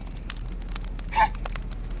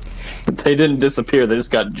 They didn't disappear, they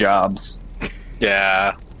just got jobs.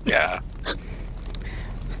 Yeah. Yeah.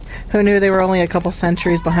 Who knew they were only a couple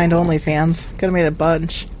centuries behind OnlyFans? Could have made a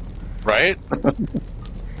bunch. Right?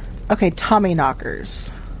 Okay, Tommy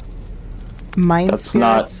knockers. Mind That's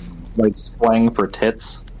spirits? not like slang for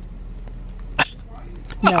tits.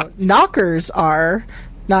 No, knockers are,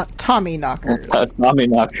 not Tommy knockers. Tommy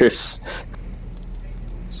knockers.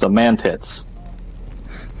 Some man tits.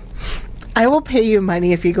 I will pay you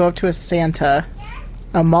money if you go up to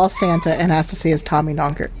a mall Santa, and ask to see his Tommy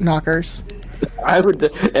knockers. I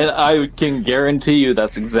can guarantee you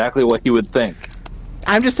that's exactly what he would think.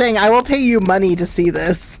 I'm just saying, I will pay you money to see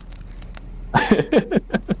this.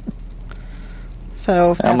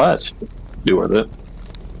 So, How much? Be worth it.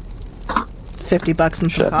 $50 and some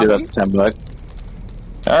Should I do coffee. that for $10?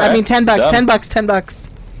 All right, I mean, $10. done. $10.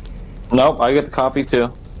 Nope, I get the coffee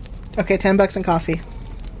too. Okay, $10 and coffee.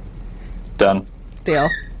 Done. Deal.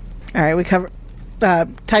 All right, we cover.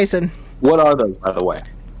 Tyson. What are those, by the way?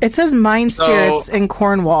 It says mind spirits in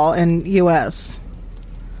Cornwall in U.S.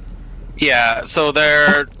 Yeah, so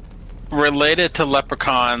they're related to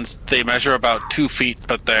leprechauns. They measure about 2 feet,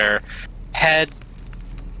 but their head,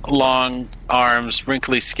 long arms,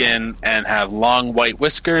 wrinkly skin, and have long white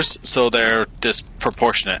whiskers, so they're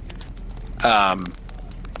disproportionate.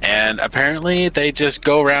 And apparently they just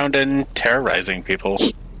go around and terrorizing people.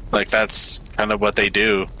 Like, that's kind of what they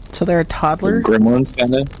do. So they're a toddler? Gremlins,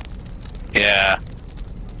 kind of? Yeah.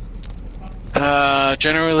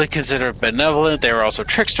 Generally considered benevolent, they were also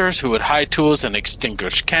tricksters who would hide tools and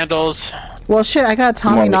extinguish candles. Well, shit, I got a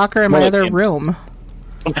Tommy knocker in my other room.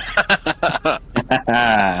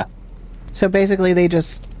 So basically they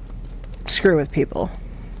just screw with people.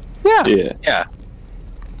 Yeah. Yeah.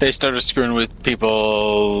 They started screwing with people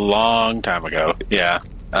a long time ago. Yeah.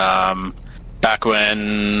 Back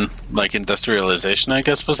when, like, industrialization, I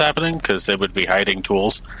guess, was happening, because they would be hiding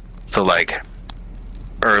tools. So, like,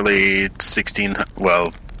 early 16...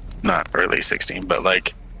 Well, not early 16, but,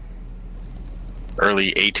 like,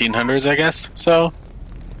 early 1800s, I guess. So,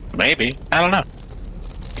 maybe. I don't know.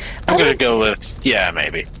 I'm going to go with, yeah,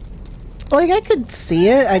 maybe. Like, I could see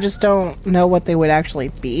it. I just don't know what they would actually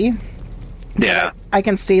be. Yeah. I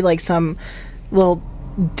can see, like, some little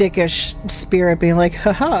dickish spirit being like,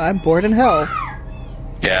 haha, I'm bored in hell.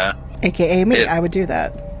 Yeah. AKA me. I would do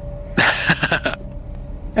that.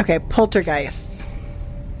 Okay, poltergeists.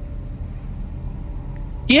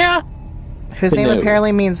 Yeah. Whose name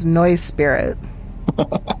apparently means noise spirit.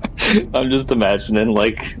 I'm just imagining,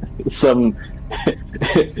 like, some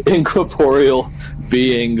incorporeal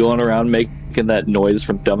being going around making that noise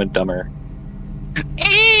from Dumb and Dumber.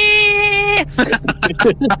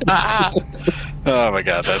 Oh my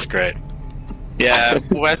god, that's great. Yeah,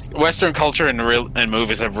 Western culture and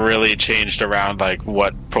movies have really changed around, like,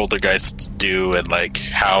 what poltergeists do and, like,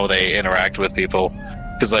 how they interact with people.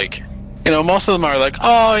 Because, like, you know, most of them are like,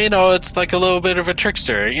 oh, you know, it's like a little bit of a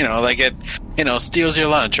trickster, you know, like it, you know, steals your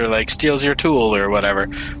lunch or, like, steals your tool or whatever.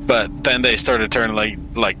 But then they started turning,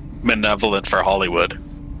 like malevolent for Hollywood.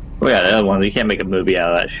 Oh yeah, the other one, you can't make a movie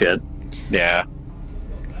out of that shit. Yeah.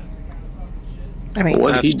 I mean,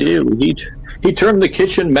 What did he do? He turned the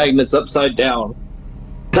kitchen magnets upside down.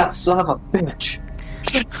 That son of a bitch.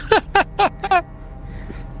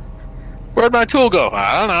 Where'd my tool go?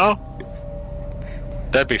 I don't know.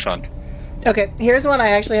 That'd be fun. Okay, here's one I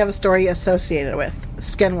actually have a story associated with.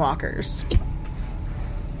 Skinwalkers.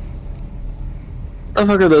 What the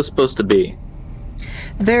fuck are those supposed to be?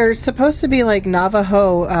 They're supposed to be like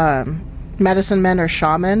Navajo medicine men or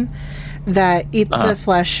shaman that eat the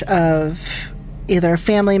flesh of either a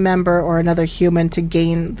family member or another human to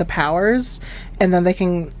gain the powers, and then they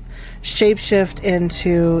can shapeshift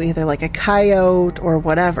into either like a coyote or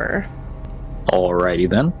whatever. Alrighty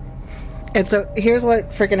then. And so here's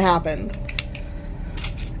what freaking happened.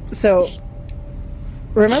 So,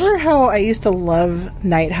 remember how I used to love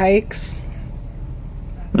night hikes?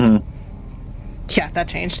 Mm. Yeah, that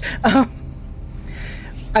changed.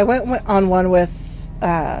 I went on one with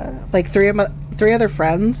like three other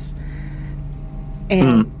friends,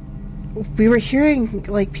 and we were hearing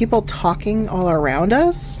like people talking all around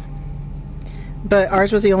us, but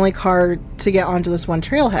ours was the only car to get onto this one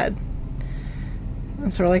trailhead.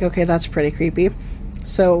 And so we're like, okay, that's pretty creepy.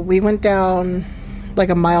 So we went down like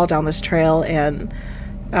a mile down this trail, and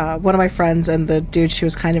one of my friends and the dude she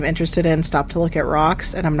was kind of interested in stopped to look at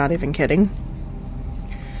rocks, and I'm not even kidding.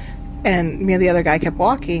 And me and the other guy kept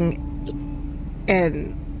walking,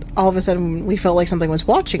 and all of a sudden we felt like something was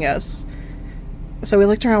watching us. So we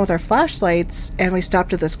looked around with our flashlights, and we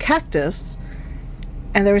stopped at this cactus,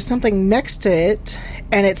 and there was something next to it,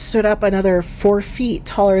 and it stood up another 4 feet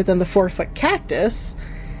taller than the 4-foot cactus,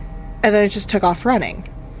 and then it just took off running.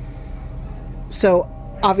 So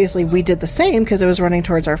obviously we did the same because it was running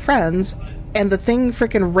towards our friends, and the thing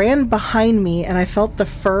freaking ran behind me, and I felt the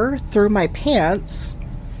fur through my pants.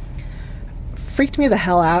 Freaked me the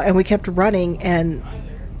hell out, and we kept running, and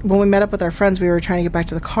when we met up with our friends, we were trying to get back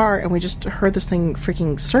to the car, and we just heard this thing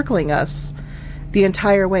freaking circling us the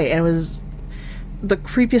entire way, and it was the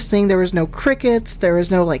creepiest thing. There was no crickets, there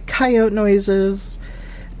was no like coyote noises.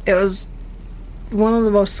 It was one of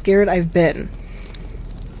the most scared I've been.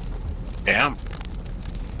 Damn.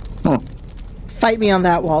 Fight me on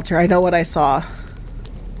that, Walter. I know what I saw.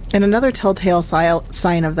 And another telltale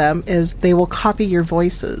sign of them is they will copy your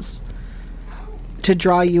voices to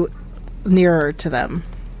draw you nearer to them.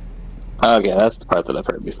 Okay, that's the part that I've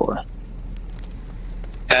heard before.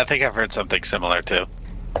 Yeah, I think I've heard something similar too.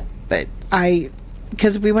 But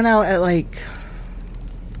because we went out at like,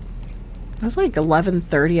 it was like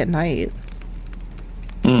 11:30 at night.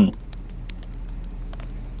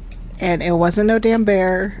 And it wasn't no damn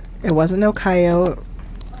bear. It wasn't no coyote.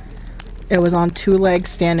 It was on 2 legs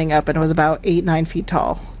standing up, and it was about 8-9 feet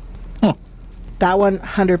tall. That one,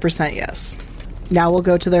 100% yes. Now we'll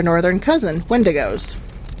go to their northern cousin, Wendigos.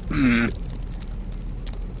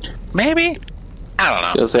 Maybe? I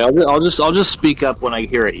don't know. Say, I'll just speak up when I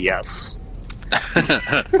hear it. Yes.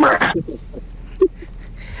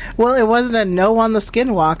 Well, it wasn't a no on the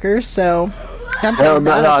Skinwalker, so... No,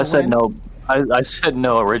 I said no. I said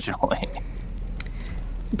no originally.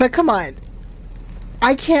 But come on.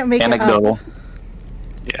 I can't make Anecdotal. it up.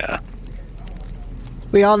 Yeah.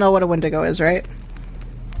 We all know what a Wendigo is, right?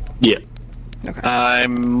 Yeah. Okay.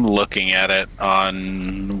 I'm looking at it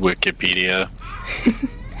on Wikipedia.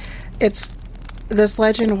 It's this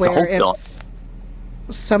legend where if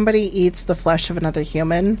somebody eats the flesh of another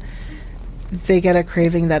human, they get a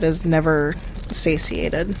craving that is never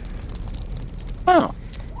satiated. Oh.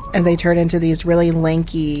 And they turn into these really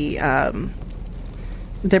lanky,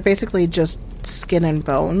 they're basically just skin and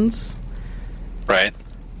bones. Right.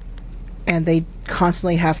 And they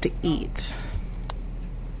constantly have to eat.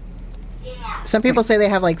 Some people say they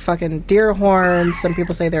have like fucking deer horns. Some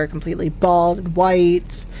people say they're completely bald and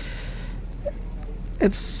white.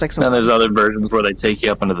 It's like some... And there's other versions where they take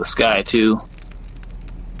you up into the sky too.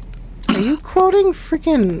 Are you quoting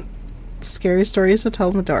freaking Scary Stories to Tell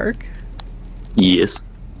in the Dark? Yes.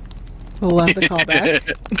 Love the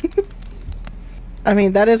callback. I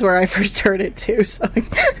mean, that is where I first heard it too, so I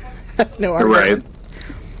have no argument. Right.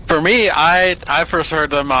 For me, I first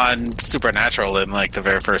heard them on Supernatural in like the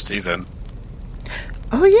very first season.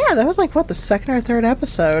 Oh yeah, that was like what, the second or third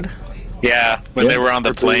episode? Yeah, when they were on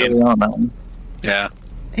the plane. Yeah.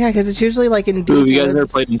 Yeah, because it's usually like in Ooh, you guys ever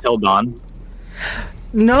played Until Dawn?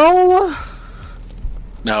 No.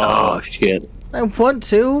 No. Oh shit! I want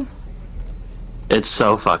to. It's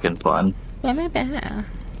so fucking fun. I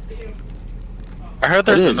heard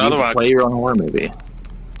there's another one. Play your own horror movie.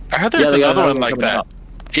 I heard there's another one like that.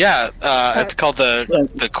 Yeah, it's called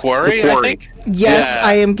the Quarry, I think. Yes, yeah.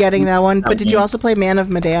 I am getting that one. But did you also play Man of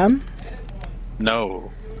Medan?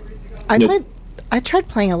 No. I tried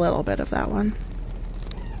playing a little bit of that one.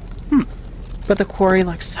 But the Quarry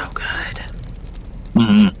looks so good.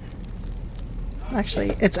 Mm-hmm. Actually,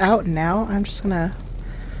 it's out now. I'm just gonna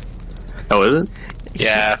Oh, is it?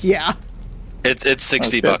 Yeah, Yeah. it's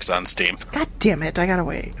 $60 on Steam. God damn it! I gotta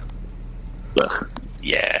wait. Ugh.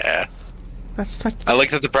 Yeah, That's such. I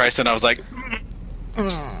looked at the price and I was like,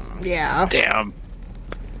 Yeah. damn.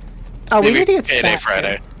 Oh, we Maybe need to get Payday Spat,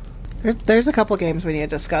 Friday. too. There's a couple games we need to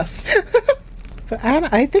discuss. But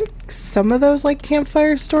I think some of those like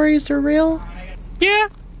campfire stories are real. Yeah.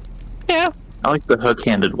 I like the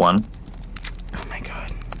hook-handed one. Oh my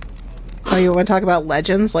god. Oh, you want to talk about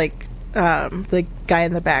legends like the guy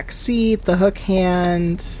in the back seat, the hook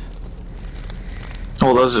hand.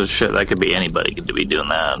 Well, those are shit that could be anybody could be doing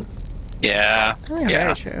that. Yeah. Oh, yeah,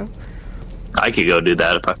 Yeah. very true. I could go do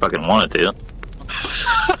that if I fucking wanted to.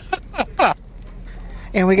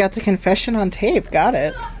 And we got the confession on tape. Got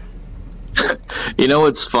it. You know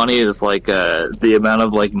what's funny is like the amount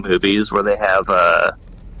of like movies where they have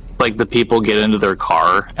like the people get into their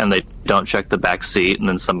car and they don't check the back seat and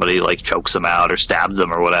then somebody like chokes them out or stabs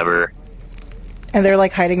them or whatever. And they're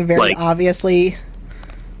like hiding very Like- obviously.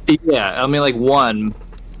 Yeah, I mean like one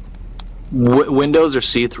windows are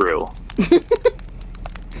see-through.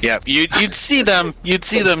 Yeah, you'd see them. You'd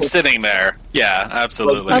see them sitting there. Yeah,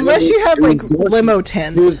 absolutely. Unless you had It like was dark. limo It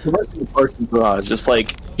tint. was dark in the parking garage, just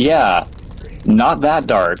like, yeah, not that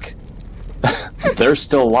dark. There's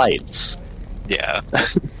still lights. Yeah.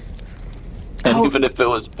 And Oh. even if it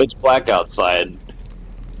was pitch black outside,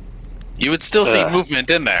 You would still see Ugh. movement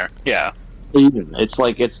in there. Yeah. it's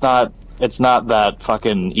like it's not that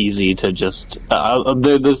fucking easy to just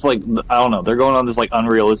there's like, I don't know, they're going on this like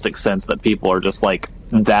unrealistic sense that people are just like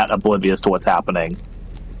that oblivious to what's happening.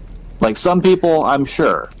 Like some people, I'm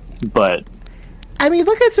sure, but I mean,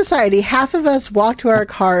 look at society. Half of us walk to our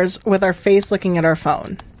cars with our face looking at our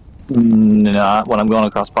phone. not when I'm going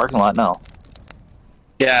across the parking lot. No.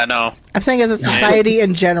 Yeah, no. I'm saying as a society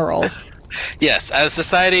in general. Yes, as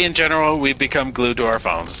society in general, we become glued to our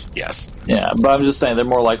phones. Yes. Yeah, but I'm just saying they're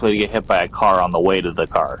more likely to get hit by a car on the way to the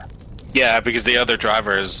car. Yeah, because the other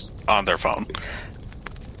driver is on their phone.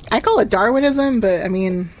 I call it Darwinism, but I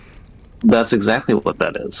mean, That's exactly what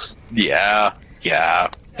that is. Yeah. Yeah.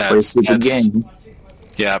 Place the game.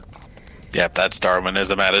 Yep. Yep, that's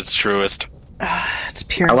Darwinism at its truest. it's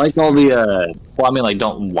pure. I like all the well, I mean, like,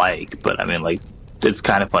 don't like, but I mean, like, it's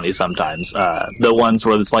kind of funny sometimes. The ones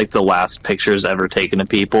where it's like the last pictures ever taken of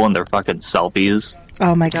people and they're fucking selfies.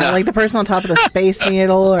 Oh my god, like the person on top of the Space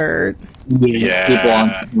Needle, or Yeah.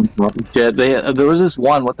 People on shit. There was this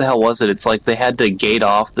one. What the hell was it? It's like they had to gate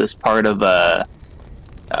off this part of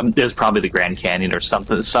it was probably the Grand Canyon or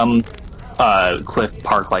something, some cliff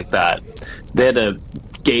park like that. They had to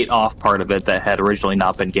gate off part of it that had originally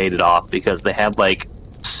not been gated off because they had like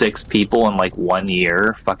 6 people in like 1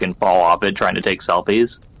 year fucking fall off it trying to take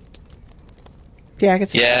selfies. yeah, I can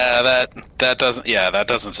see. Yeah, that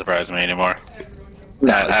doesn't surprise me anymore.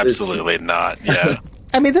 No, Absolutely not. Yeah.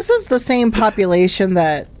 I mean, this is the same population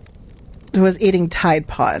that was eating Tide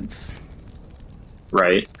Pods.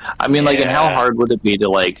 Right. I mean, like, and how Yeah. hard would it be to,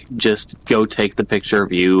 like, just go take the picture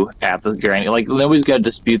of you at the Grand... Like, nobody's going to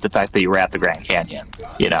dispute the fact that you were at the Grand Canyon,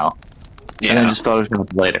 you know? And then Yeah. just Photoshop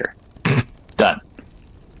it later. Done.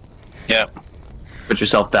 Yeah. Put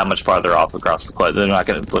yourself that much farther off across the cliff. They're not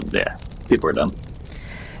going to put... Yeah. People are dumb.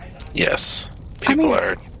 Yes. I mean- People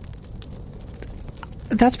are.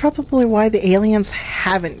 That's probably why the aliens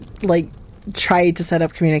haven't, like, tried to set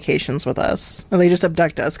up communications with us. Or they just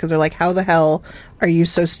abduct us because they're like, how the hell are you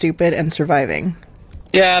so stupid and surviving?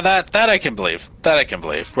 Yeah, that I can believe. That I can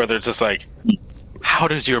believe. Where they're just like, how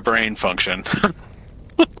does your brain function?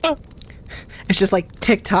 It's just like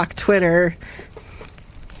TikTok, Twitter,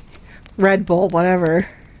 Red Bull, whatever.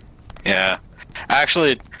 Yeah. I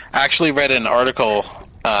actually read an article,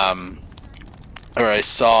 or I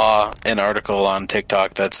saw an article on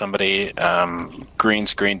TikTok that somebody green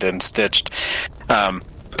screened and stitched.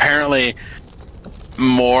 Apparently,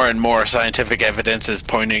 more and more scientific evidence is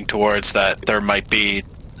pointing towards that there might be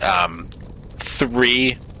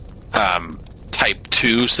 3 Type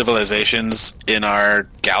 2 civilizations in our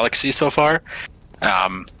galaxy so far.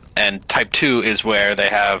 And Type 2 is where they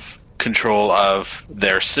have control of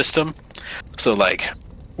their system. So, like,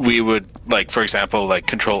 we would, like, for example, like,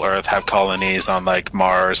 control Earth, have colonies on, like,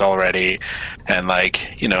 Mars already, and,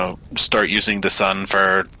 like, you know, start using the sun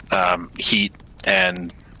for heat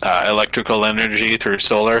and electrical energy through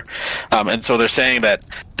solar. And so they're saying that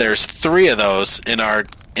there's 3 of those in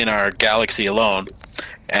our galaxy alone,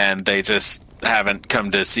 and they just haven't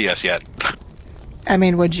come to see us yet. I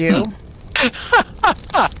mean, would you?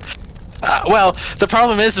 Well, the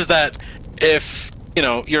problem is that if, you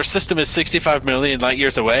know, your system is 65 million light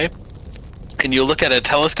years away, and you look at a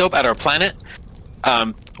telescope at our planet,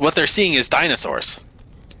 what they're seeing is dinosaurs.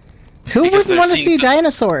 Who Because wouldn't they're want to seeing see the-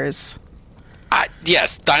 dinosaurs?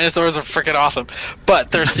 Yes, dinosaurs are freaking awesome,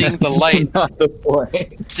 but they're seeing the light Not the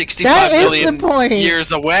point. 65 That is million the point.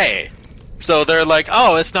 years away. So they're like,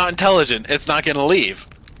 oh, it's not intelligent. It's not going to leave.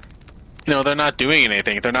 You know, they're not doing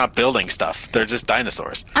anything. They're not building stuff. They're just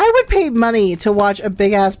dinosaurs. I would pay money to watch a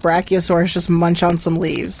big-ass brachiosaurus just munch on some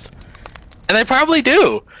leaves. And they probably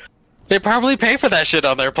do. They probably pay for that shit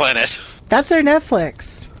on their planet. That's their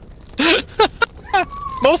Netflix.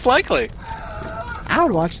 Most likely. I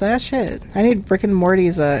would watch that shit. I need Rick and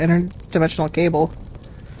Morty's interdimensional cable.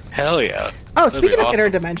 Hell yeah. Oh, That'd be speaking of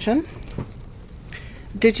awesome. interdimension,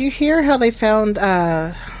 did you hear how they found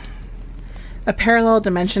a parallel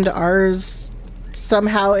dimension to ours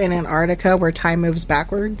somehow in Antarctica where time moves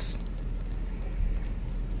backwards?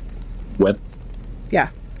 What? Yeah.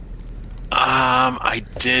 I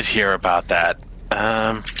did hear about that.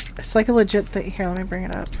 It's like a legit thing. Here, let me bring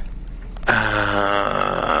it up.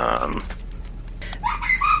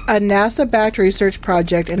 A NASA-backed research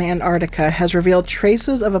project in Antarctica has revealed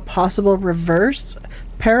traces of a possible reverse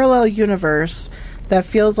parallel universe that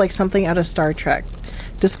feels like something out of Star Trek.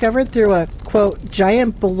 Discovered through a, quote,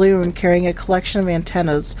 giant balloon carrying a collection of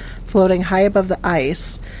antennas floating high above the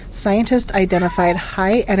ice, scientists identified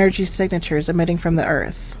high-energy signatures emitting from the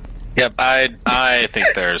Earth. Yep, I think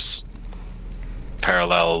there's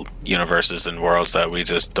parallel universes and worlds that we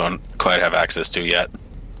just don't quite have access to yet.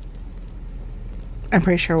 I'm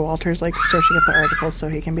pretty sure Walter's, like, searching up the articles so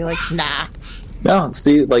he can be like, nah. No,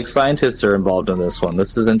 see, like, scientists are involved in this one.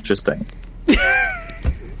 This is interesting.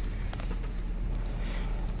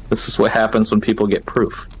 This is what happens when people get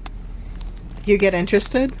proof. You get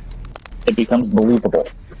interested? It becomes believable.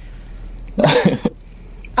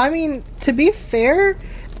 I mean, to be fair,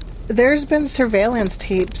 there's been surveillance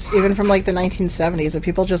tapes, even from, like, the 1970s, of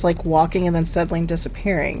people just, like, walking and then suddenly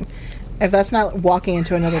disappearing. If that's not walking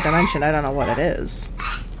into another dimension, I don't know what it is.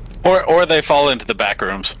 Or they fall into the back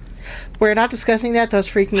rooms. We're not discussing that. Those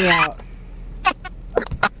freak me out.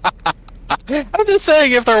 I'm just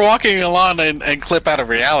saying if they're walking along and clip out of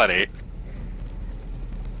reality.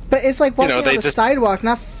 But it's like walking You know, on they the just- sidewalk,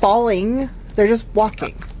 not falling. They're just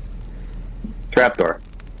walking. Trapdoor.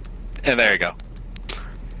 And there you go.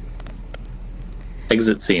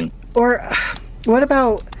 Exit scene. Or what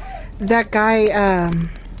about that guy,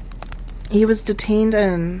 he was detained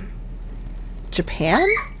in Japan?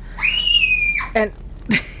 And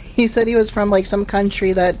he said he was from, like, some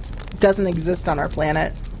country that doesn't exist on our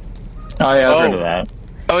planet. Oh, yeah, I've heard Oh. of that.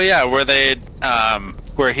 Oh yeah,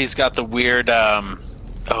 where he's got the weird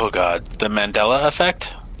oh god, the Mandela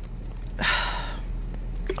effect?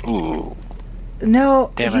 Ooh.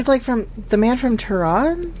 No, Damn he's it. like from the man from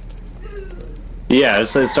Tehran? Yeah, it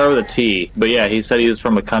started with a T. But yeah, he said he was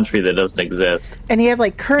from a country that doesn't exist. And he had,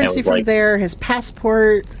 like, currency was from like- there, his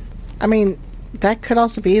passport. I mean, that could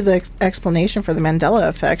also be the explanation for the Mandela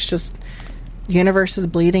effects, just universes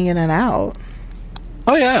bleeding in and out.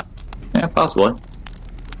 Oh yeah. Yeah, possibly.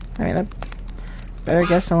 I mean, that better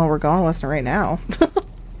guess than what we're going with right now.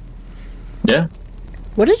 Yeah.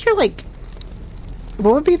 What is your, like,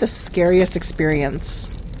 what would be the scariest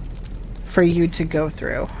experience for you to go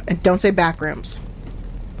through? And don't say back rooms.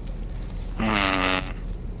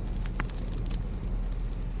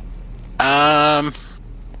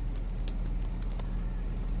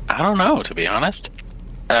 I don't know, to be honest.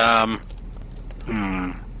 Yeah,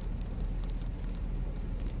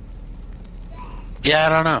 I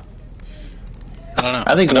don't know.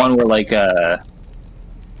 I think one where, like,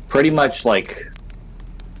 pretty much, like,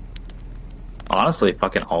 honestly,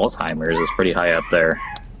 fucking Alzheimer's is pretty high up there.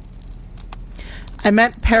 I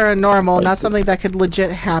meant paranormal, not something that could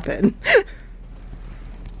legit happen.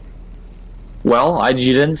 Well,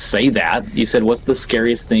 you didn't say that. You said, what's the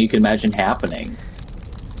scariest thing you can imagine happening?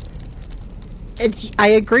 I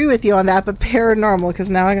agree with you on that, but paranormal, because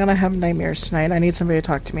now I'm gonna have nightmares tonight. I need somebody to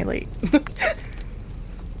talk to me late.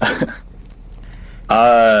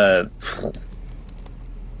 I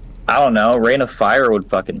don't know. Rain of Fire would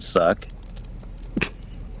fucking suck.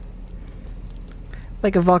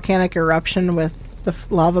 Like a volcanic eruption with the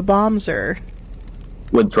lava bombs, or...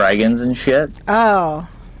 With dragons and shit. Oh,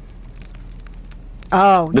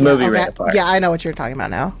 The movie Rain of Fire. Yeah, I know what you're talking about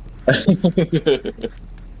now.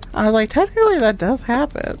 I was like, technically that does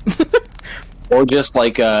happen. Or just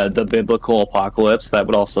like the biblical apocalypse. That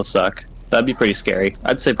would also suck. That'd be pretty scary.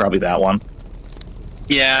 I'd say probably that one.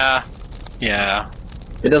 Yeah. Yeah.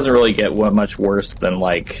 It doesn't really get much worse than,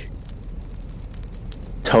 like,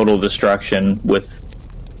 total destruction with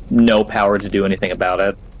no power to do anything about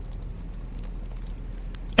it.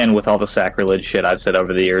 And with all the sacrilege shit I've said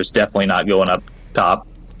over the years, definitely not going up top.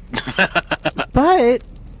 But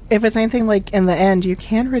if it's anything like in the end, you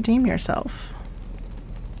can redeem yourself.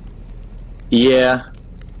 Yeah.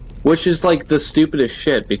 Which is, like, the stupidest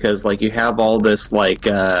shit, because, like, you have all this, like,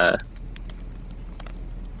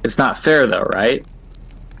 it's not fair, though, right?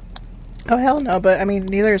 Oh, hell no, but, I mean,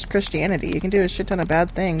 neither is Christianity. You can do a shit ton of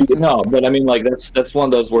bad things. No, but, I mean, like, that's one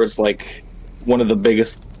of those where it's, like, one of the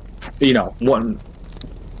biggest, you know, one...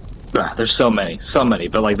 there's so many,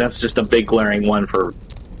 but, like, that's just a big glaring one for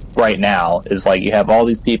right now, is, like, you have all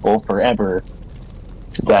these people forever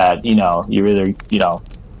that, you know, you either, you know,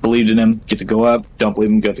 believed in him, get to go up, don't believe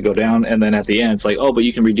him, get to go down, and then at the end, it's like, oh, but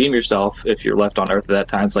you can redeem yourself if you're left on Earth at that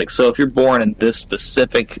time. It's like, so if you're born in this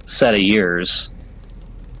specific set of years,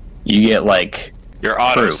 you get, like... You're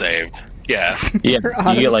auto-saved. Yeah. Yeah,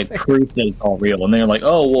 you get, like, proof that it's all real, and then you're like,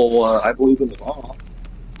 oh, well, I believe in the law.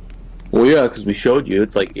 Well, yeah, because we showed you.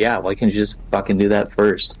 It's like, yeah, why can't you just fucking do that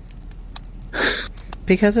first?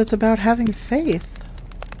 Because it's about having faith.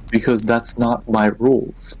 Because that's not my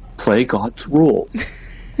rules. Play God's rules.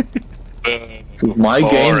 This is my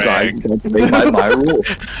game, guys. You gotta play by my rules.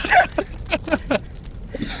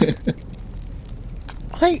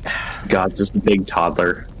 Like, God's just a big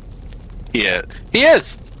toddler. Yeah. He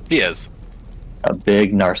is. A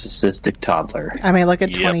big narcissistic toddler. I mean, look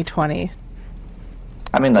at 2020.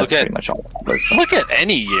 I mean, that's pretty much all toddlers. Look at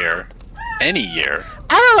any year. I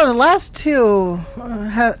don't know, the last two...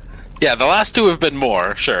 Yeah, the last two have been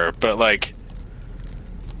more, sure, but, like...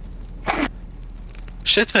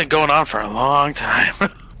 Shit's been going on for a long time.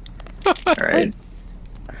 Right.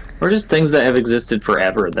 Or just things that have existed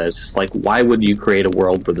forever that it's just like, why would you create a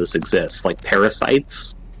world where this exists? Like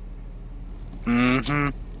parasites? Mm-hmm.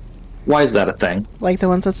 Why is that a thing? Like the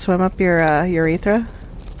ones that swim up your urethra?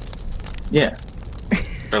 Yeah.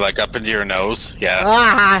 Or like up into your nose? Yeah.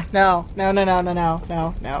 Ah! No.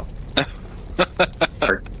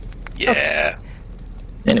 Yeah.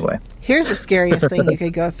 Anyway. Here's the scariest thing you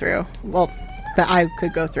could go through. Well, that I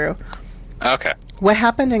could go through. Okay. What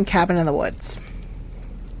happened in Cabin in the Woods?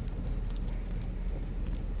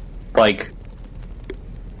 Like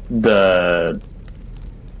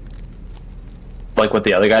what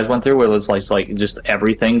the other guys went through, where it was like just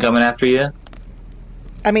everything coming after you?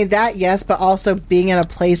 I mean, that, yes, but also being in a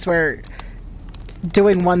place where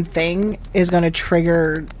doing one thing is going to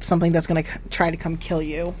trigger something that's going to try to come kill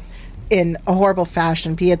you in a horrible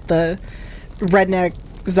fashion, be it the redneck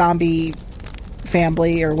zombie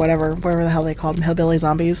family or whatever the hell they called them, hillbilly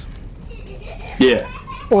zombies. Yeah.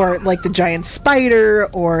 Or like the giant spider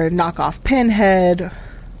or knockoff pinhead.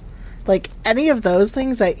 Like any of those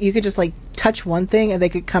things that you could just like touch one thing and they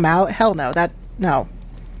could come out. Hell no. No.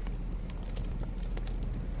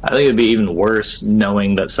 I think it'd be even worse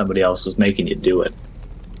knowing that somebody else is making you do it.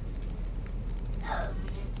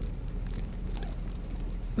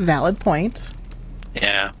 Valid point.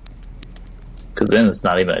 Yeah. Because then it's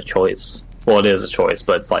not even a choice. Well, it is a choice,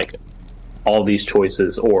 but it's like all these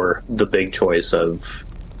choices or the big choice of...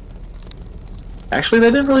 Actually, they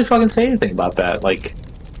didn't really fucking say anything about that. Like,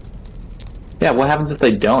 yeah, what happens if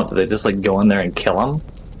they don't? Do they just like go in there and kill them?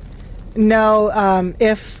 No,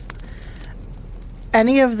 if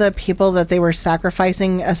any of the people that they were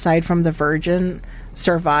sacrificing aside from the virgin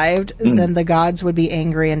survived, then the gods would be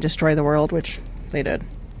angry and destroy the world, which they did.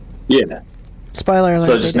 Yeah. Spoiler alert.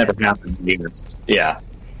 So it just never happened. Yeah.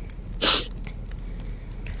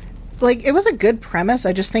 Like, it was a good premise.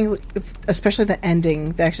 I just think, especially the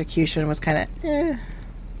ending, the execution was kind of, eh.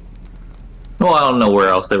 Well, I don't know where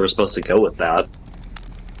else they were supposed to go with that.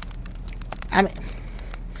 I mean,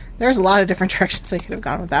 there's a lot of different directions they could have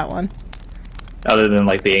gone with that one. Other than,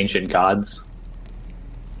 like, the ancient gods.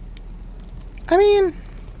 I mean,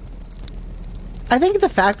 I think the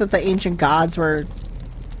fact that the ancient gods were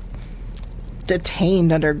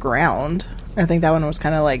detained underground, I think that one was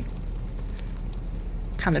kind of, like,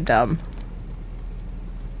 kind of dumb.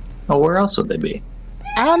 Oh, where else would they be?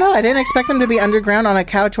 I don't know. I didn't expect them to be underground on a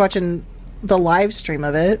couch watching the live stream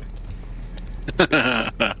of it.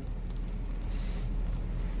 Like,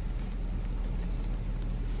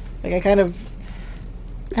 I don't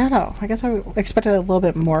know. I guess I expected a little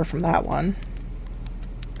bit more from that one.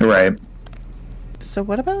 Right. So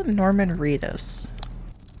what about Norman Reedus?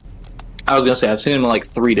 I was gonna say, I've seen him in like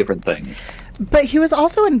 3 different things. But he was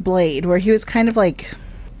also in Blade, where he was kind of like...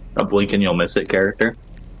 A blink and you'll miss it character?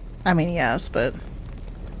 I mean, yes, but...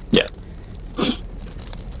 Yeah.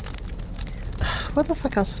 What the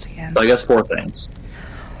fuck else was he in? So I guess 4 things.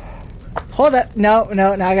 Hold up. No,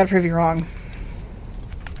 now I gotta prove you wrong.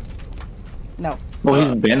 No. Well,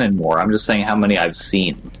 he's been in more. I'm just saying how many I've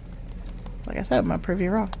seen. Like I said, I'm gonna prove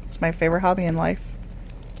you wrong. It's my favorite hobby in life.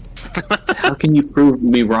 How can you prove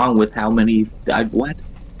me wrong with how many... what?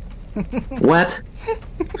 What?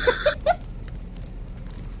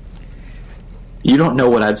 You don't know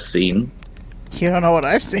what I've seen. You don't know what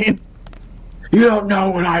I've seen. You don't know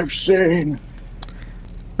what I've seen.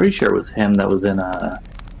 Pretty sure it was him that was in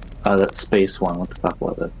that space one. What the fuck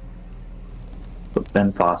was it? With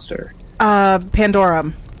Ben Foster.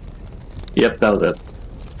 Pandorum. Yep, that was it.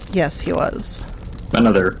 Yes, he was.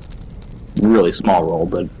 Another really small role,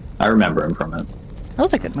 but I remember him from it. That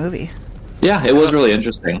was a good movie. Yeah, it was really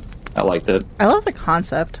interesting. I liked it. I love the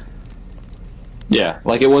concept. Yeah,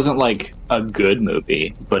 like it wasn't like a good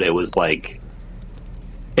movie, but it was like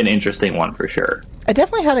an interesting one for sure. I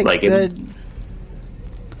definitely had a like good...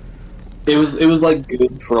 It was like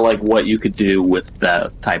good for like what you could do with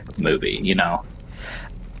that type of movie, you know?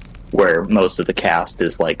 Where most of the cast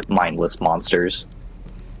is like mindless monsters.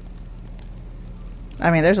 I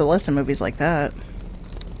mean, there's a list of movies like that.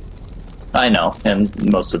 I know,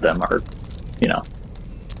 and most of them are, you know,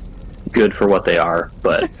 good for what they are,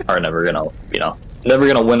 but are never gonna, you know, never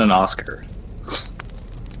gonna win an Oscar.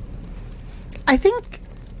 I think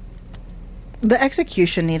the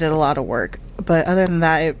execution needed a lot of work, but other than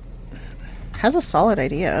that, it has a solid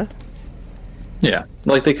idea. Yeah,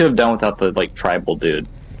 like they could have done without the like tribal dude.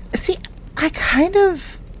 See, I kind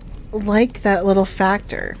of like that little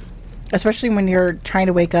factor, especially when you're trying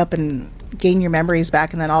to wake up and gain your memories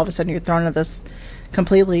back, and then all of a sudden you're thrown into this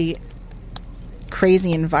completely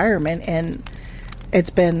crazy environment, and it's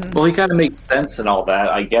been... Well, he kind of makes sense and all that.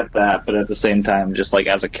 I get that, but at the same time, just like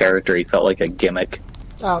as a character, he felt like a gimmick.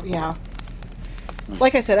 Oh, yeah.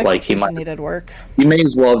 Like I said, execution like needed work. He may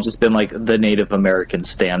as well have just been like the Native American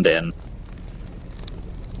stand-in.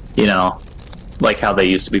 You know, like how they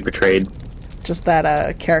used to be portrayed. Just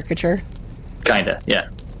that caricature. Kinda, yeah.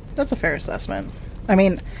 That's a fair assessment. I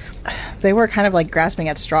mean, they were kind of like grasping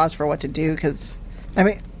at straws for what to do, because, I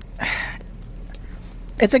mean,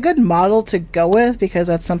 it's a good model to go with because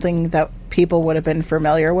that's something that people would have been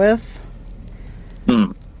familiar with.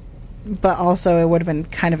 Hmm. But also it would have been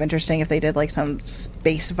kind of interesting if they did like some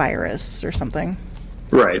space virus or something.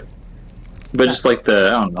 Right. But just like the,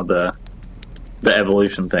 I don't know, the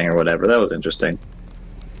evolution thing or whatever, that was interesting.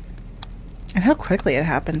 And how quickly it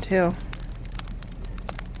happened, too.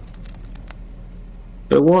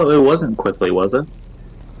 It wasn't quickly, was it?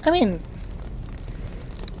 I mean...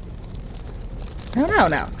 I don't know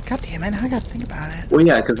now. God damn it, now I gotta think about it. Well,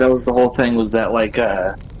 yeah, because that was the whole thing, was that, like,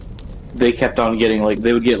 they kept on getting, like,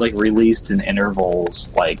 they would get, like, released in intervals,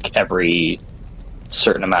 like, every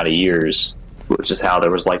certain amount of years, which is how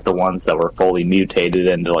there was, like, the ones that were fully mutated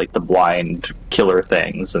into, like, the blind killer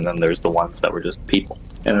things, and then there's the ones that were just people.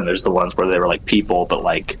 And then there's the ones where they were, like, people, but,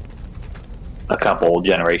 like, a couple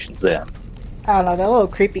generations in. I don't know, that little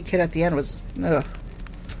creepy kid at the end was... Ugh.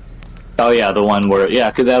 Oh, yeah, the one where...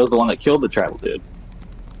 Yeah, because that was the one that killed the tribal dude.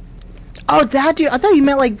 Oh, that dude! I thought you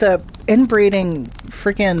meant, like, the inbreeding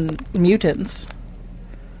freaking mutants.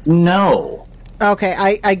 No. Okay,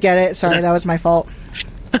 I get it. Sorry, that was my fault.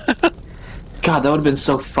 God, that would have been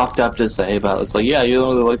so fucked up to say about. It's like, yeah, you know,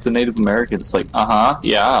 like the Native Americans. It's like,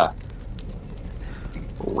 yeah.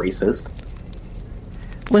 Racist.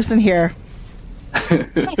 Listen here.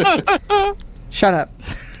 Shut up.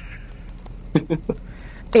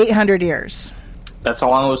 800 years. That's how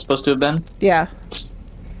long it was supposed to have been? Yeah.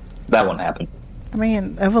 That wouldn't happen. I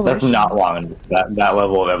mean, evolution. That's not long. That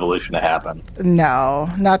level of evolution to happen. No,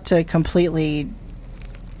 not to completely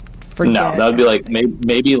forget. No, that would be like,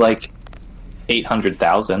 maybe like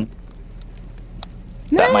 800,000.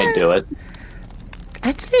 That might do it.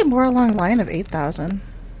 I'd say more along the line of 8,000.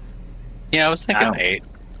 Yeah, I was thinking 8.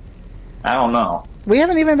 I don't know. We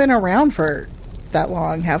haven't even been around for that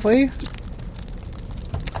long, have we?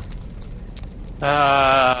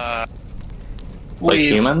 Like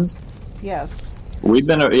humans? Yes. We've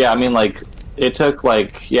been, yeah, I mean, like, it took,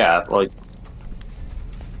 like, yeah, like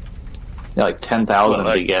 10,000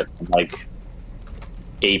 to get, like,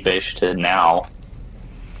 ape-ish to now.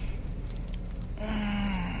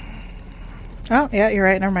 Oh, yeah, you're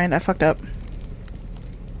right. Never mind. I fucked up.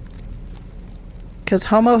 Because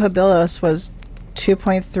Homo habilis was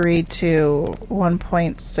 2.3 to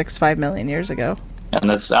 1.65 million years ago. And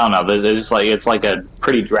this, I don't know, it's just like, it's like a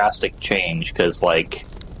pretty drastic change, because, like,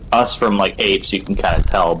 us from, like, apes, you can kind of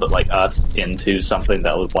tell, but, like, us into something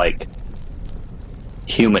that was, like,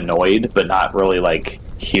 humanoid, but not really, like,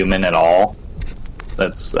 human at all.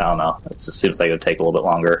 That's, I don't know, it just seems like it would take a little bit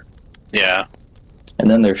longer. Yeah. And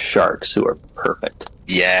then there's sharks, who are perfect.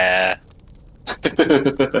 Yeah.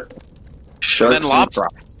 Sharks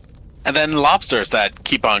and then lobsters that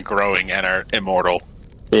keep on growing and are immortal.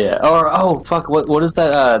 Yeah. Or, oh, fuck, what is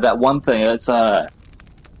that, that one thing? It's, the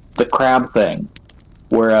crab thing.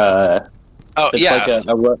 where Oh, it's yes.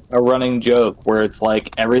 like a running joke where it's like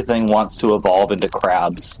everything wants to evolve into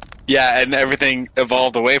crabs. Yeah, and everything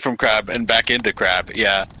evolved away from crab and back into crab.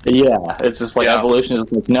 Yeah. Yeah, it's just like Yeah. evolution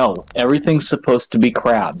is like, no, everything's supposed to be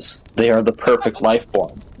crabs. They are the perfect life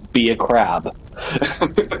form. Be a crab.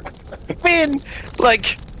 I mean,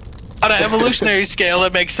 like, on an evolutionary scale,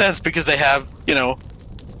 it makes sense because they have,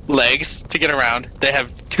 legs to get around. They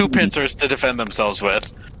have two pincers to defend themselves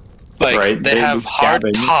with. Like, Right, they have hard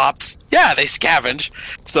scavenge. tops. Yeah, they scavenge,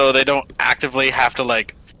 so they don't actively have to,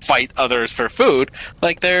 like, fight others for food.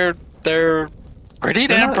 Like, they're pretty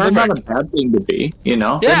damn They're not a perfect. bad thing to be,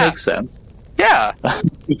 Yeah. That makes sense. Yeah.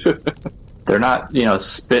 They're not,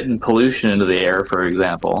 spitting pollution into the air, for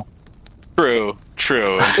example. True,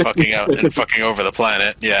 and fucking out and fucking over the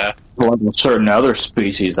planet. Yeah. Well, certain other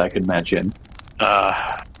species I could mention.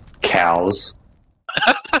 Cows.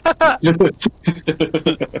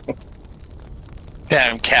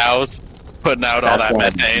 Damn cows putting out all that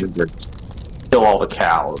methane. Kill all the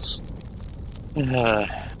cows.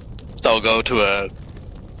 So I'll go to an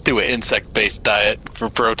insect-based diet for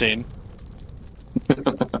protein.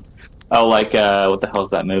 Oh, like what the hell is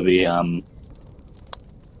that movie?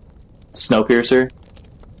 Snowpiercer.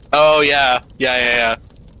 Oh yeah.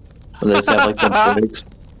 Where they just have like the bricks,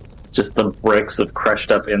 just the bricks of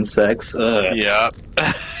crushed up insects. Ugh, Yeah.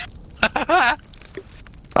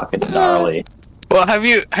 fucking gnarly. Well, have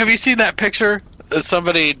you seen that picture?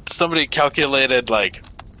 Somebody calculated like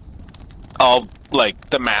all like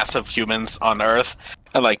the mass of humans on Earth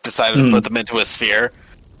and like decided to put them into a sphere,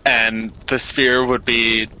 and the sphere would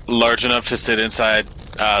be large enough to sit inside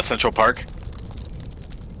Central Park.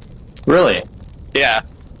 Really? Yeah.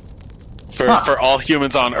 For all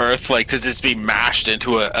humans on Earth, like to just be mashed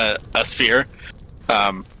into a sphere,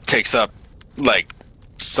 takes up like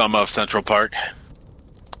some of Central Park.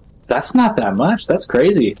 That's not that much. That's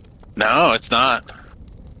crazy. No, it's not.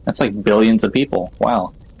 That's like billions of people.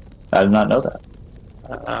 Wow. I did not know that.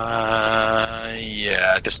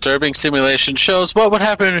 Yeah. Disturbing simulation shows what would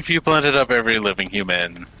happen if you blended up every living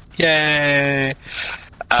human. Yay.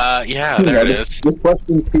 Yeah, there it is. The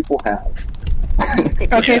questions people have.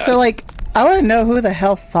 Okay, Yeah. so like, I want to know who the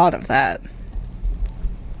hell thought of that.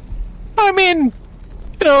 I mean,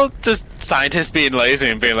 just scientists being lazy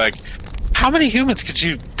and being like, how many humans could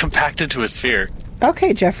you compact into a sphere?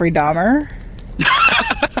 Okay, Jeffrey Dahmer.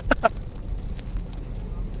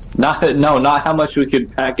 Not how much we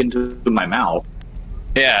could pack into my mouth.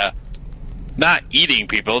 Yeah. Not eating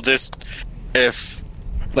people, just if,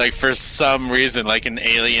 like, for some reason, like, an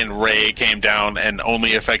alien ray came down and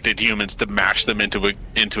only affected humans to mash them into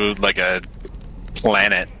like, a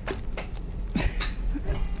planet.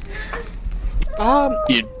 I'm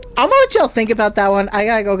gonna let y'all think about that one. I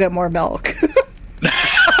gotta go get more milk.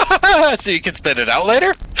 So you can spit it out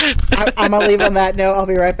later? I'm gonna leave on that note. I'll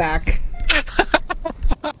be right back.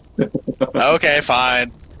 Okay,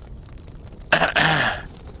 fine.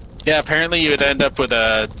 Yeah, apparently you would end up with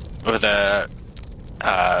a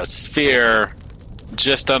sphere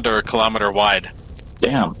just under a kilometer wide.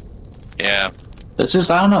 Damn. Yeah. It's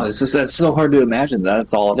just, I don't know. It's so hard to imagine that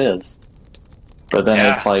that's all it is. But then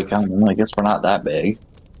Yeah. it's like, I don't know, I guess we're not that big.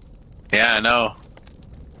 Yeah, I know.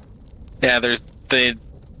 Yeah, they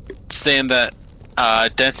saying that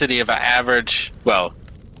density of a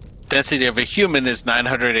human is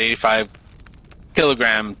 985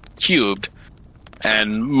 kilogram cubed,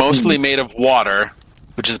 and mostly made of water,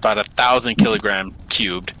 which is about 1,000 kilogram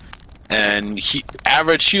cubed. And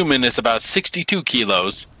average human is about 62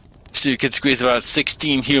 kilos, so you could squeeze about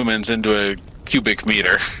 16 humans into a cubic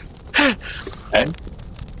meter. Okay?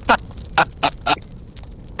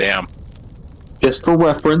 Damn. Just for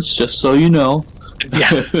reference, just so you know.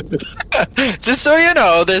 Yeah. Just so you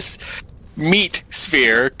know, this meat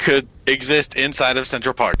sphere could exist inside of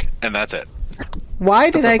Central Park, and that's it. Why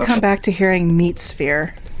did I come back to hearing meat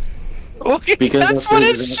sphere? Okay, Because that's what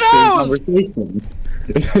it shows. Conversation.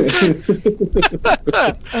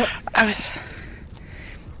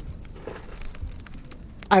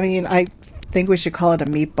 I mean, I think we should call it a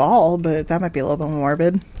meatball, but that might be a little bit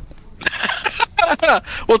morbid.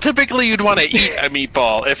 Well, typically you'd want to eat a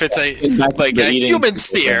meatball if it's a human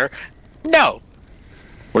sphere. No.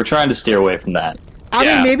 We're trying to steer away from that. I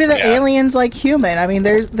Yeah, mean, maybe the yeah. alien's like human. I mean,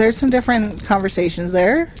 there's some different conversations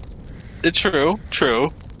there. True.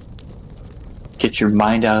 Get your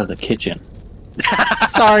mind out of the kitchen.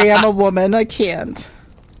 Sorry, I'm a woman. I can't.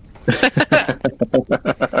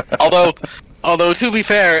 Although to be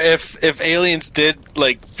fair, if aliens did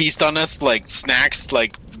like feast on us like snacks,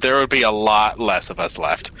 like there would be a lot less of us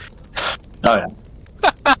left. Oh,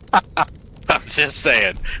 yeah. I'm just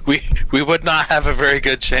saying, we would not have a very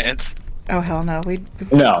good chance. Oh hell no,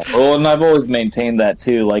 No. Well, and I've always maintained that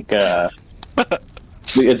too. Like,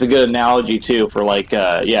 it's a good analogy too for like,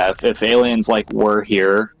 if aliens like were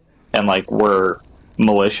here and like were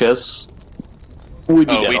malicious, we'd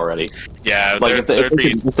be dead already. Yeah, Like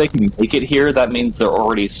if they can make it here, that means they're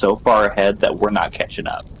already so far ahead that we're not catching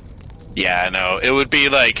up. Yeah, I know. It would be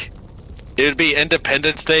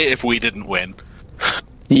Independence Day if we didn't win.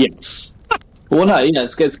 Yes. Well, no,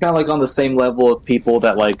 it's kind of like on the same level of people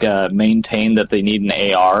that like maintain that they need an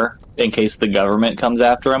AR in case the government comes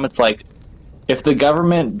after them. It's like if the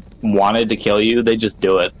government wanted to kill you, they just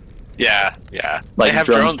do it. Yeah. Like they have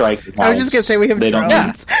drone strike. I was just gonna say we have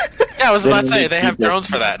drones. Yeah, I was about to say they have drones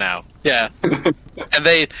for that now. Yeah, and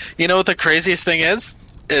what the craziest thing is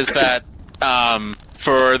that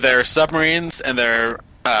for their submarines and their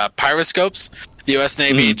pyroscopes, the U.S.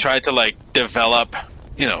 Navy tried to like develop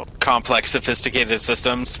complex, sophisticated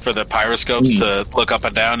systems for the pyroscopes to look up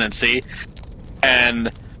and down and see, and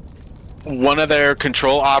one of their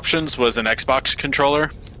control options was an Xbox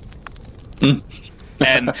controller.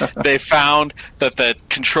 And they found that the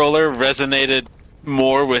controller resonated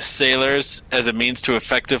more with sailors as a means to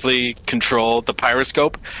effectively control the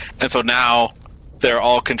pyroscope, and so now they're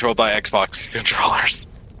all controlled by Xbox controllers.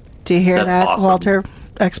 Do you hear That's that, awesome. Walter?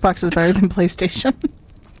 Xbox is better than PlayStation.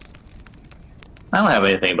 I don't have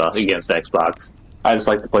anything against Xbox. I just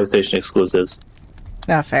like the PlayStation exclusives.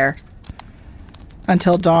 Not fair.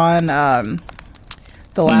 Until Dawn,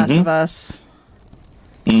 The Last of Us.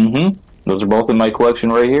 Mm-hmm. Those are both in my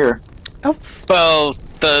collection right here. Oh, Well,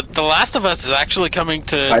 the Last of Us is actually coming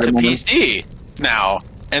to PC now,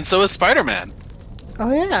 and so is Spider-Man.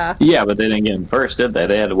 oh yeah. Yeah, but they didn't get them first, did they?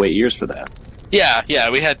 They had to wait years for that. Yeah,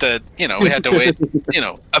 we had to wait,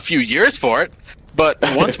 a few years for it. But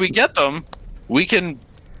once we get them, we can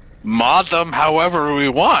mod them however we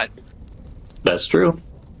want. That's true.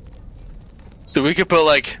 So we could put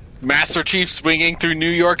like Master Chief swinging through New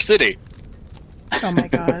York City. Oh my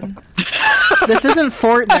god. This isn't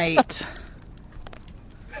Fortnite.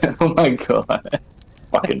 Oh my god.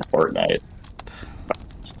 Fucking Fortnite.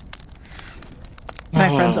 My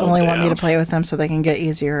friends only want me damn. to play with them so they can get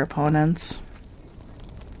easier opponents.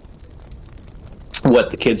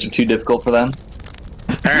 What, the kids are too difficult for them?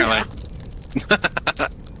 Apparently.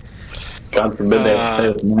 God forbid they have to play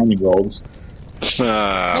with 9-year-olds.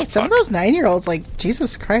 Hey, some of those 9-year-olds, like,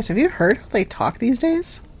 Jesus Christ, have you heard how they talk these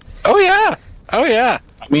days? Oh yeah.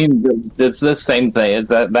 I mean, it's the same thing.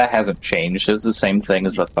 That hasn't changed. It's the same thing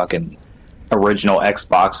as the fucking original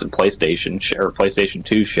Xbox and PlayStation or PlayStation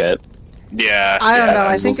 2 shit. Yeah. I don't know.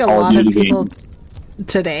 I think a lot of people games.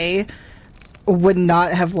 today would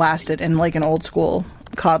not have lasted in, like, an old school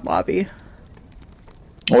COD lobby.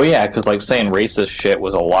 Well, yeah, because like saying racist shit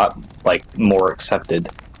was a lot like more accepted.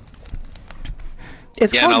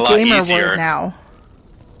 It's Yeah, and a called lot gamer easier. word now.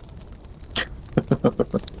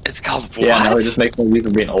 It's called what? Yeah, no, it just makes me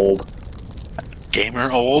for being old.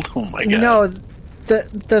 Gamer old? Oh my god. No,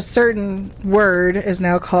 the certain word is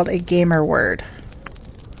now called a gamer word.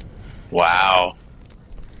 Wow.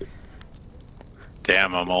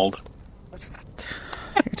 Damn, I'm old.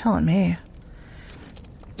 You're telling me.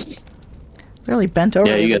 Literally bent over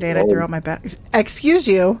Yeah, the you other get day and I old. threw out my back. Excuse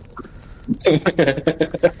you.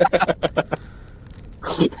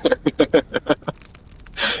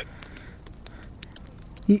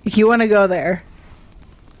 You want to go there?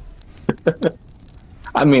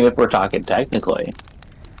 I mean, if we're talking technically,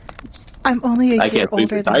 I'm only a I year can't speak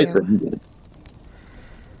older for than you. Tyson.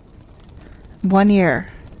 1 year.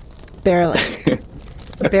 Barely.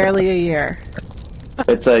 Barely a year.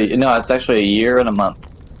 It's actually a year and a month.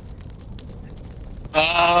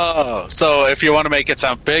 Oh, so if you want to make it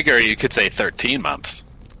sound bigger, you could say 13 months.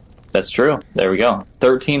 That's true. There we go.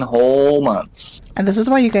 13 whole months. And this is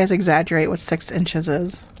why you guys exaggerate what 6 inches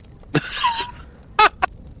is.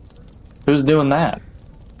 Who's doing that?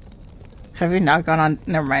 Have you not gone on?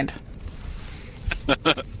 Never mind.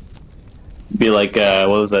 Be like, what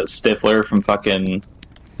was that, Stifler from fucking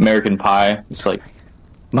American Pie? It's like,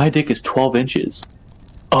 my dick is 12 inches.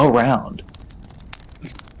 Around.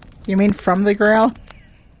 You mean from the ground?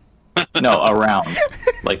 No, around.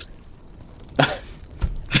 Like...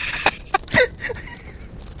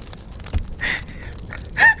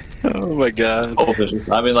 Oh my god.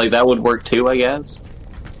 I mean, like, that would work too, I guess.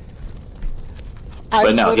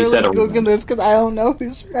 I'm no, he said literally around. Googling this because I don't know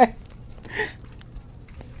who's right.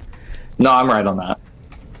 No, I'm right on that.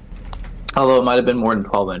 Although it might have been more than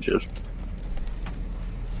 12 inches.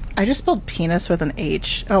 I just spelled penis with an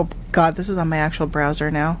H. Oh god, this is on my actual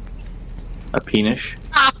browser now. A penis.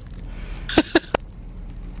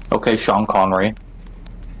 Okay, Sean Connery.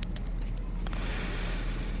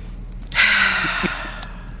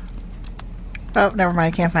 Oh, never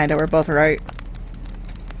mind. I can't find it. We're both right.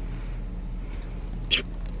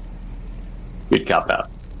 Good cop out.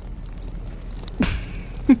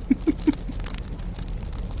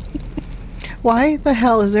 Why the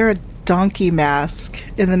hell is there a donkey mask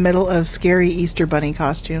in the middle of scary Easter bunny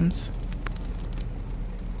costumes?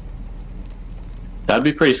 That'd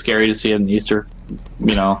be pretty scary to see at an Easter,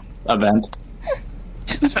 event.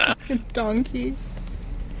 Just fucking donkey.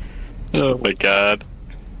 Oh my god.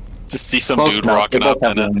 Just see some dude rocking up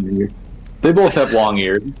in it. They both have long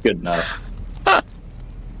ears. It's good enough.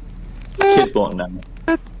 Kids won't know.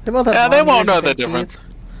 They both have Yeah, long they won't ears know and the big difference. teeth.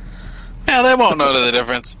 Yeah, they won't know the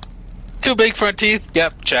difference. 2 big front teeth?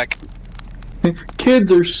 Yep, check.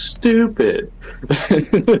 Kids are stupid. I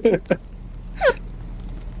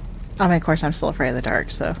mean, of course, I'm still afraid of the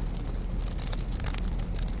dark, so.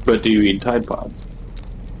 But do you eat Tide Pods?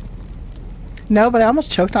 No, but I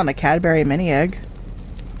almost choked on a Cadbury mini egg.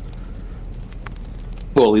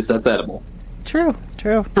 Well, at least that's edible. True.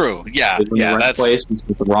 True, yeah, It's in yeah, the right that's... place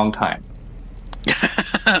at the wrong time.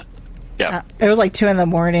 Yeah. It was like 2 in the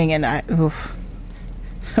morning, and I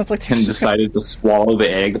was like, And decided to swallow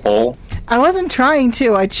the egg whole. I wasn't trying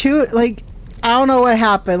to. I chewed, like, I don't know what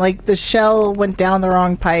happened. Like, the shell went down the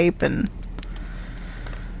wrong pipe, and...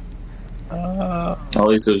 At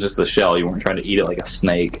least it was just the shell. You weren't trying to eat it like a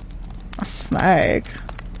snake. A snake.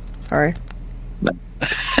 Sorry.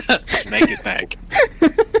 Snake is snake.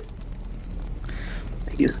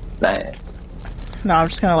 Snake. No, I'm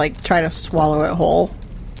just gonna, like, try to swallow it whole.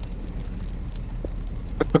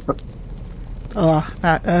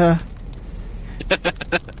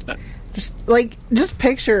 Just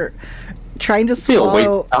picture trying to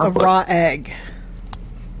swallow a raw egg.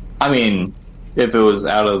 I mean, if it was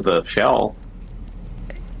out of the shell,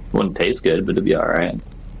 wouldn't taste good, but it'd be alright.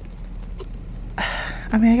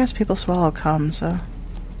 I mean, I guess people swallow cum, so...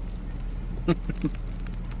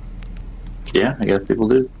 Yeah, I guess people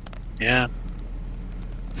do. Yeah.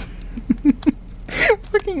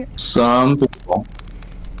 Fucking... Some people.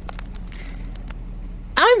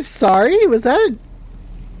 I'm sorry, was that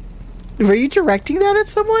a... Were you directing that at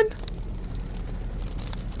someone?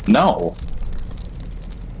 No.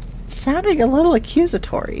 Sounding a little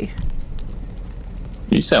accusatory.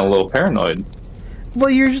 You sound a little paranoid. Well,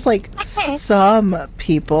 you're just like, some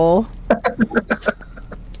people.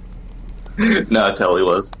 No, it totally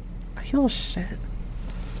was. Oh, shit.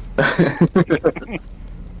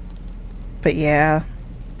 But yeah.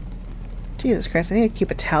 Jesus Christ, I need to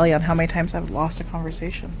keep a tally on how many times I've lost a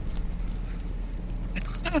conversation.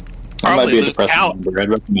 I might be a lose depressing count. number. I'd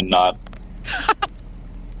recommend not.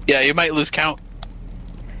 Yeah, you might lose count.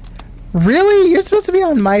 Really? You're supposed to be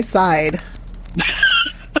on my side.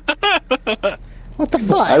 What the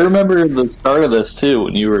fuck? I remember the start of this too,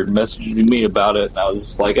 when you were messaging me about it, and I was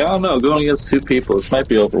just like, I don't know, going against 2 people, this might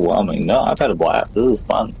be overwhelming. No, I've had a blast. This is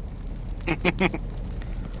fun.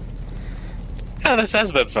 Yeah, this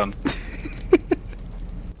has been fun.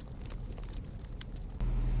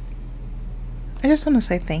 I just want to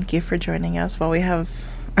say thank you for joining us while we have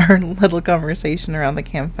our little conversation around the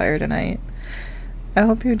campfire tonight. I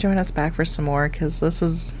hope you join us back for some more, because this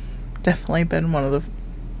has definitely been one of the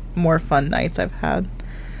more fun nights I've had.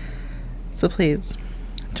 So please,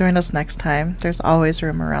 join us next time. There's always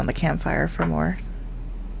room around the campfire for more.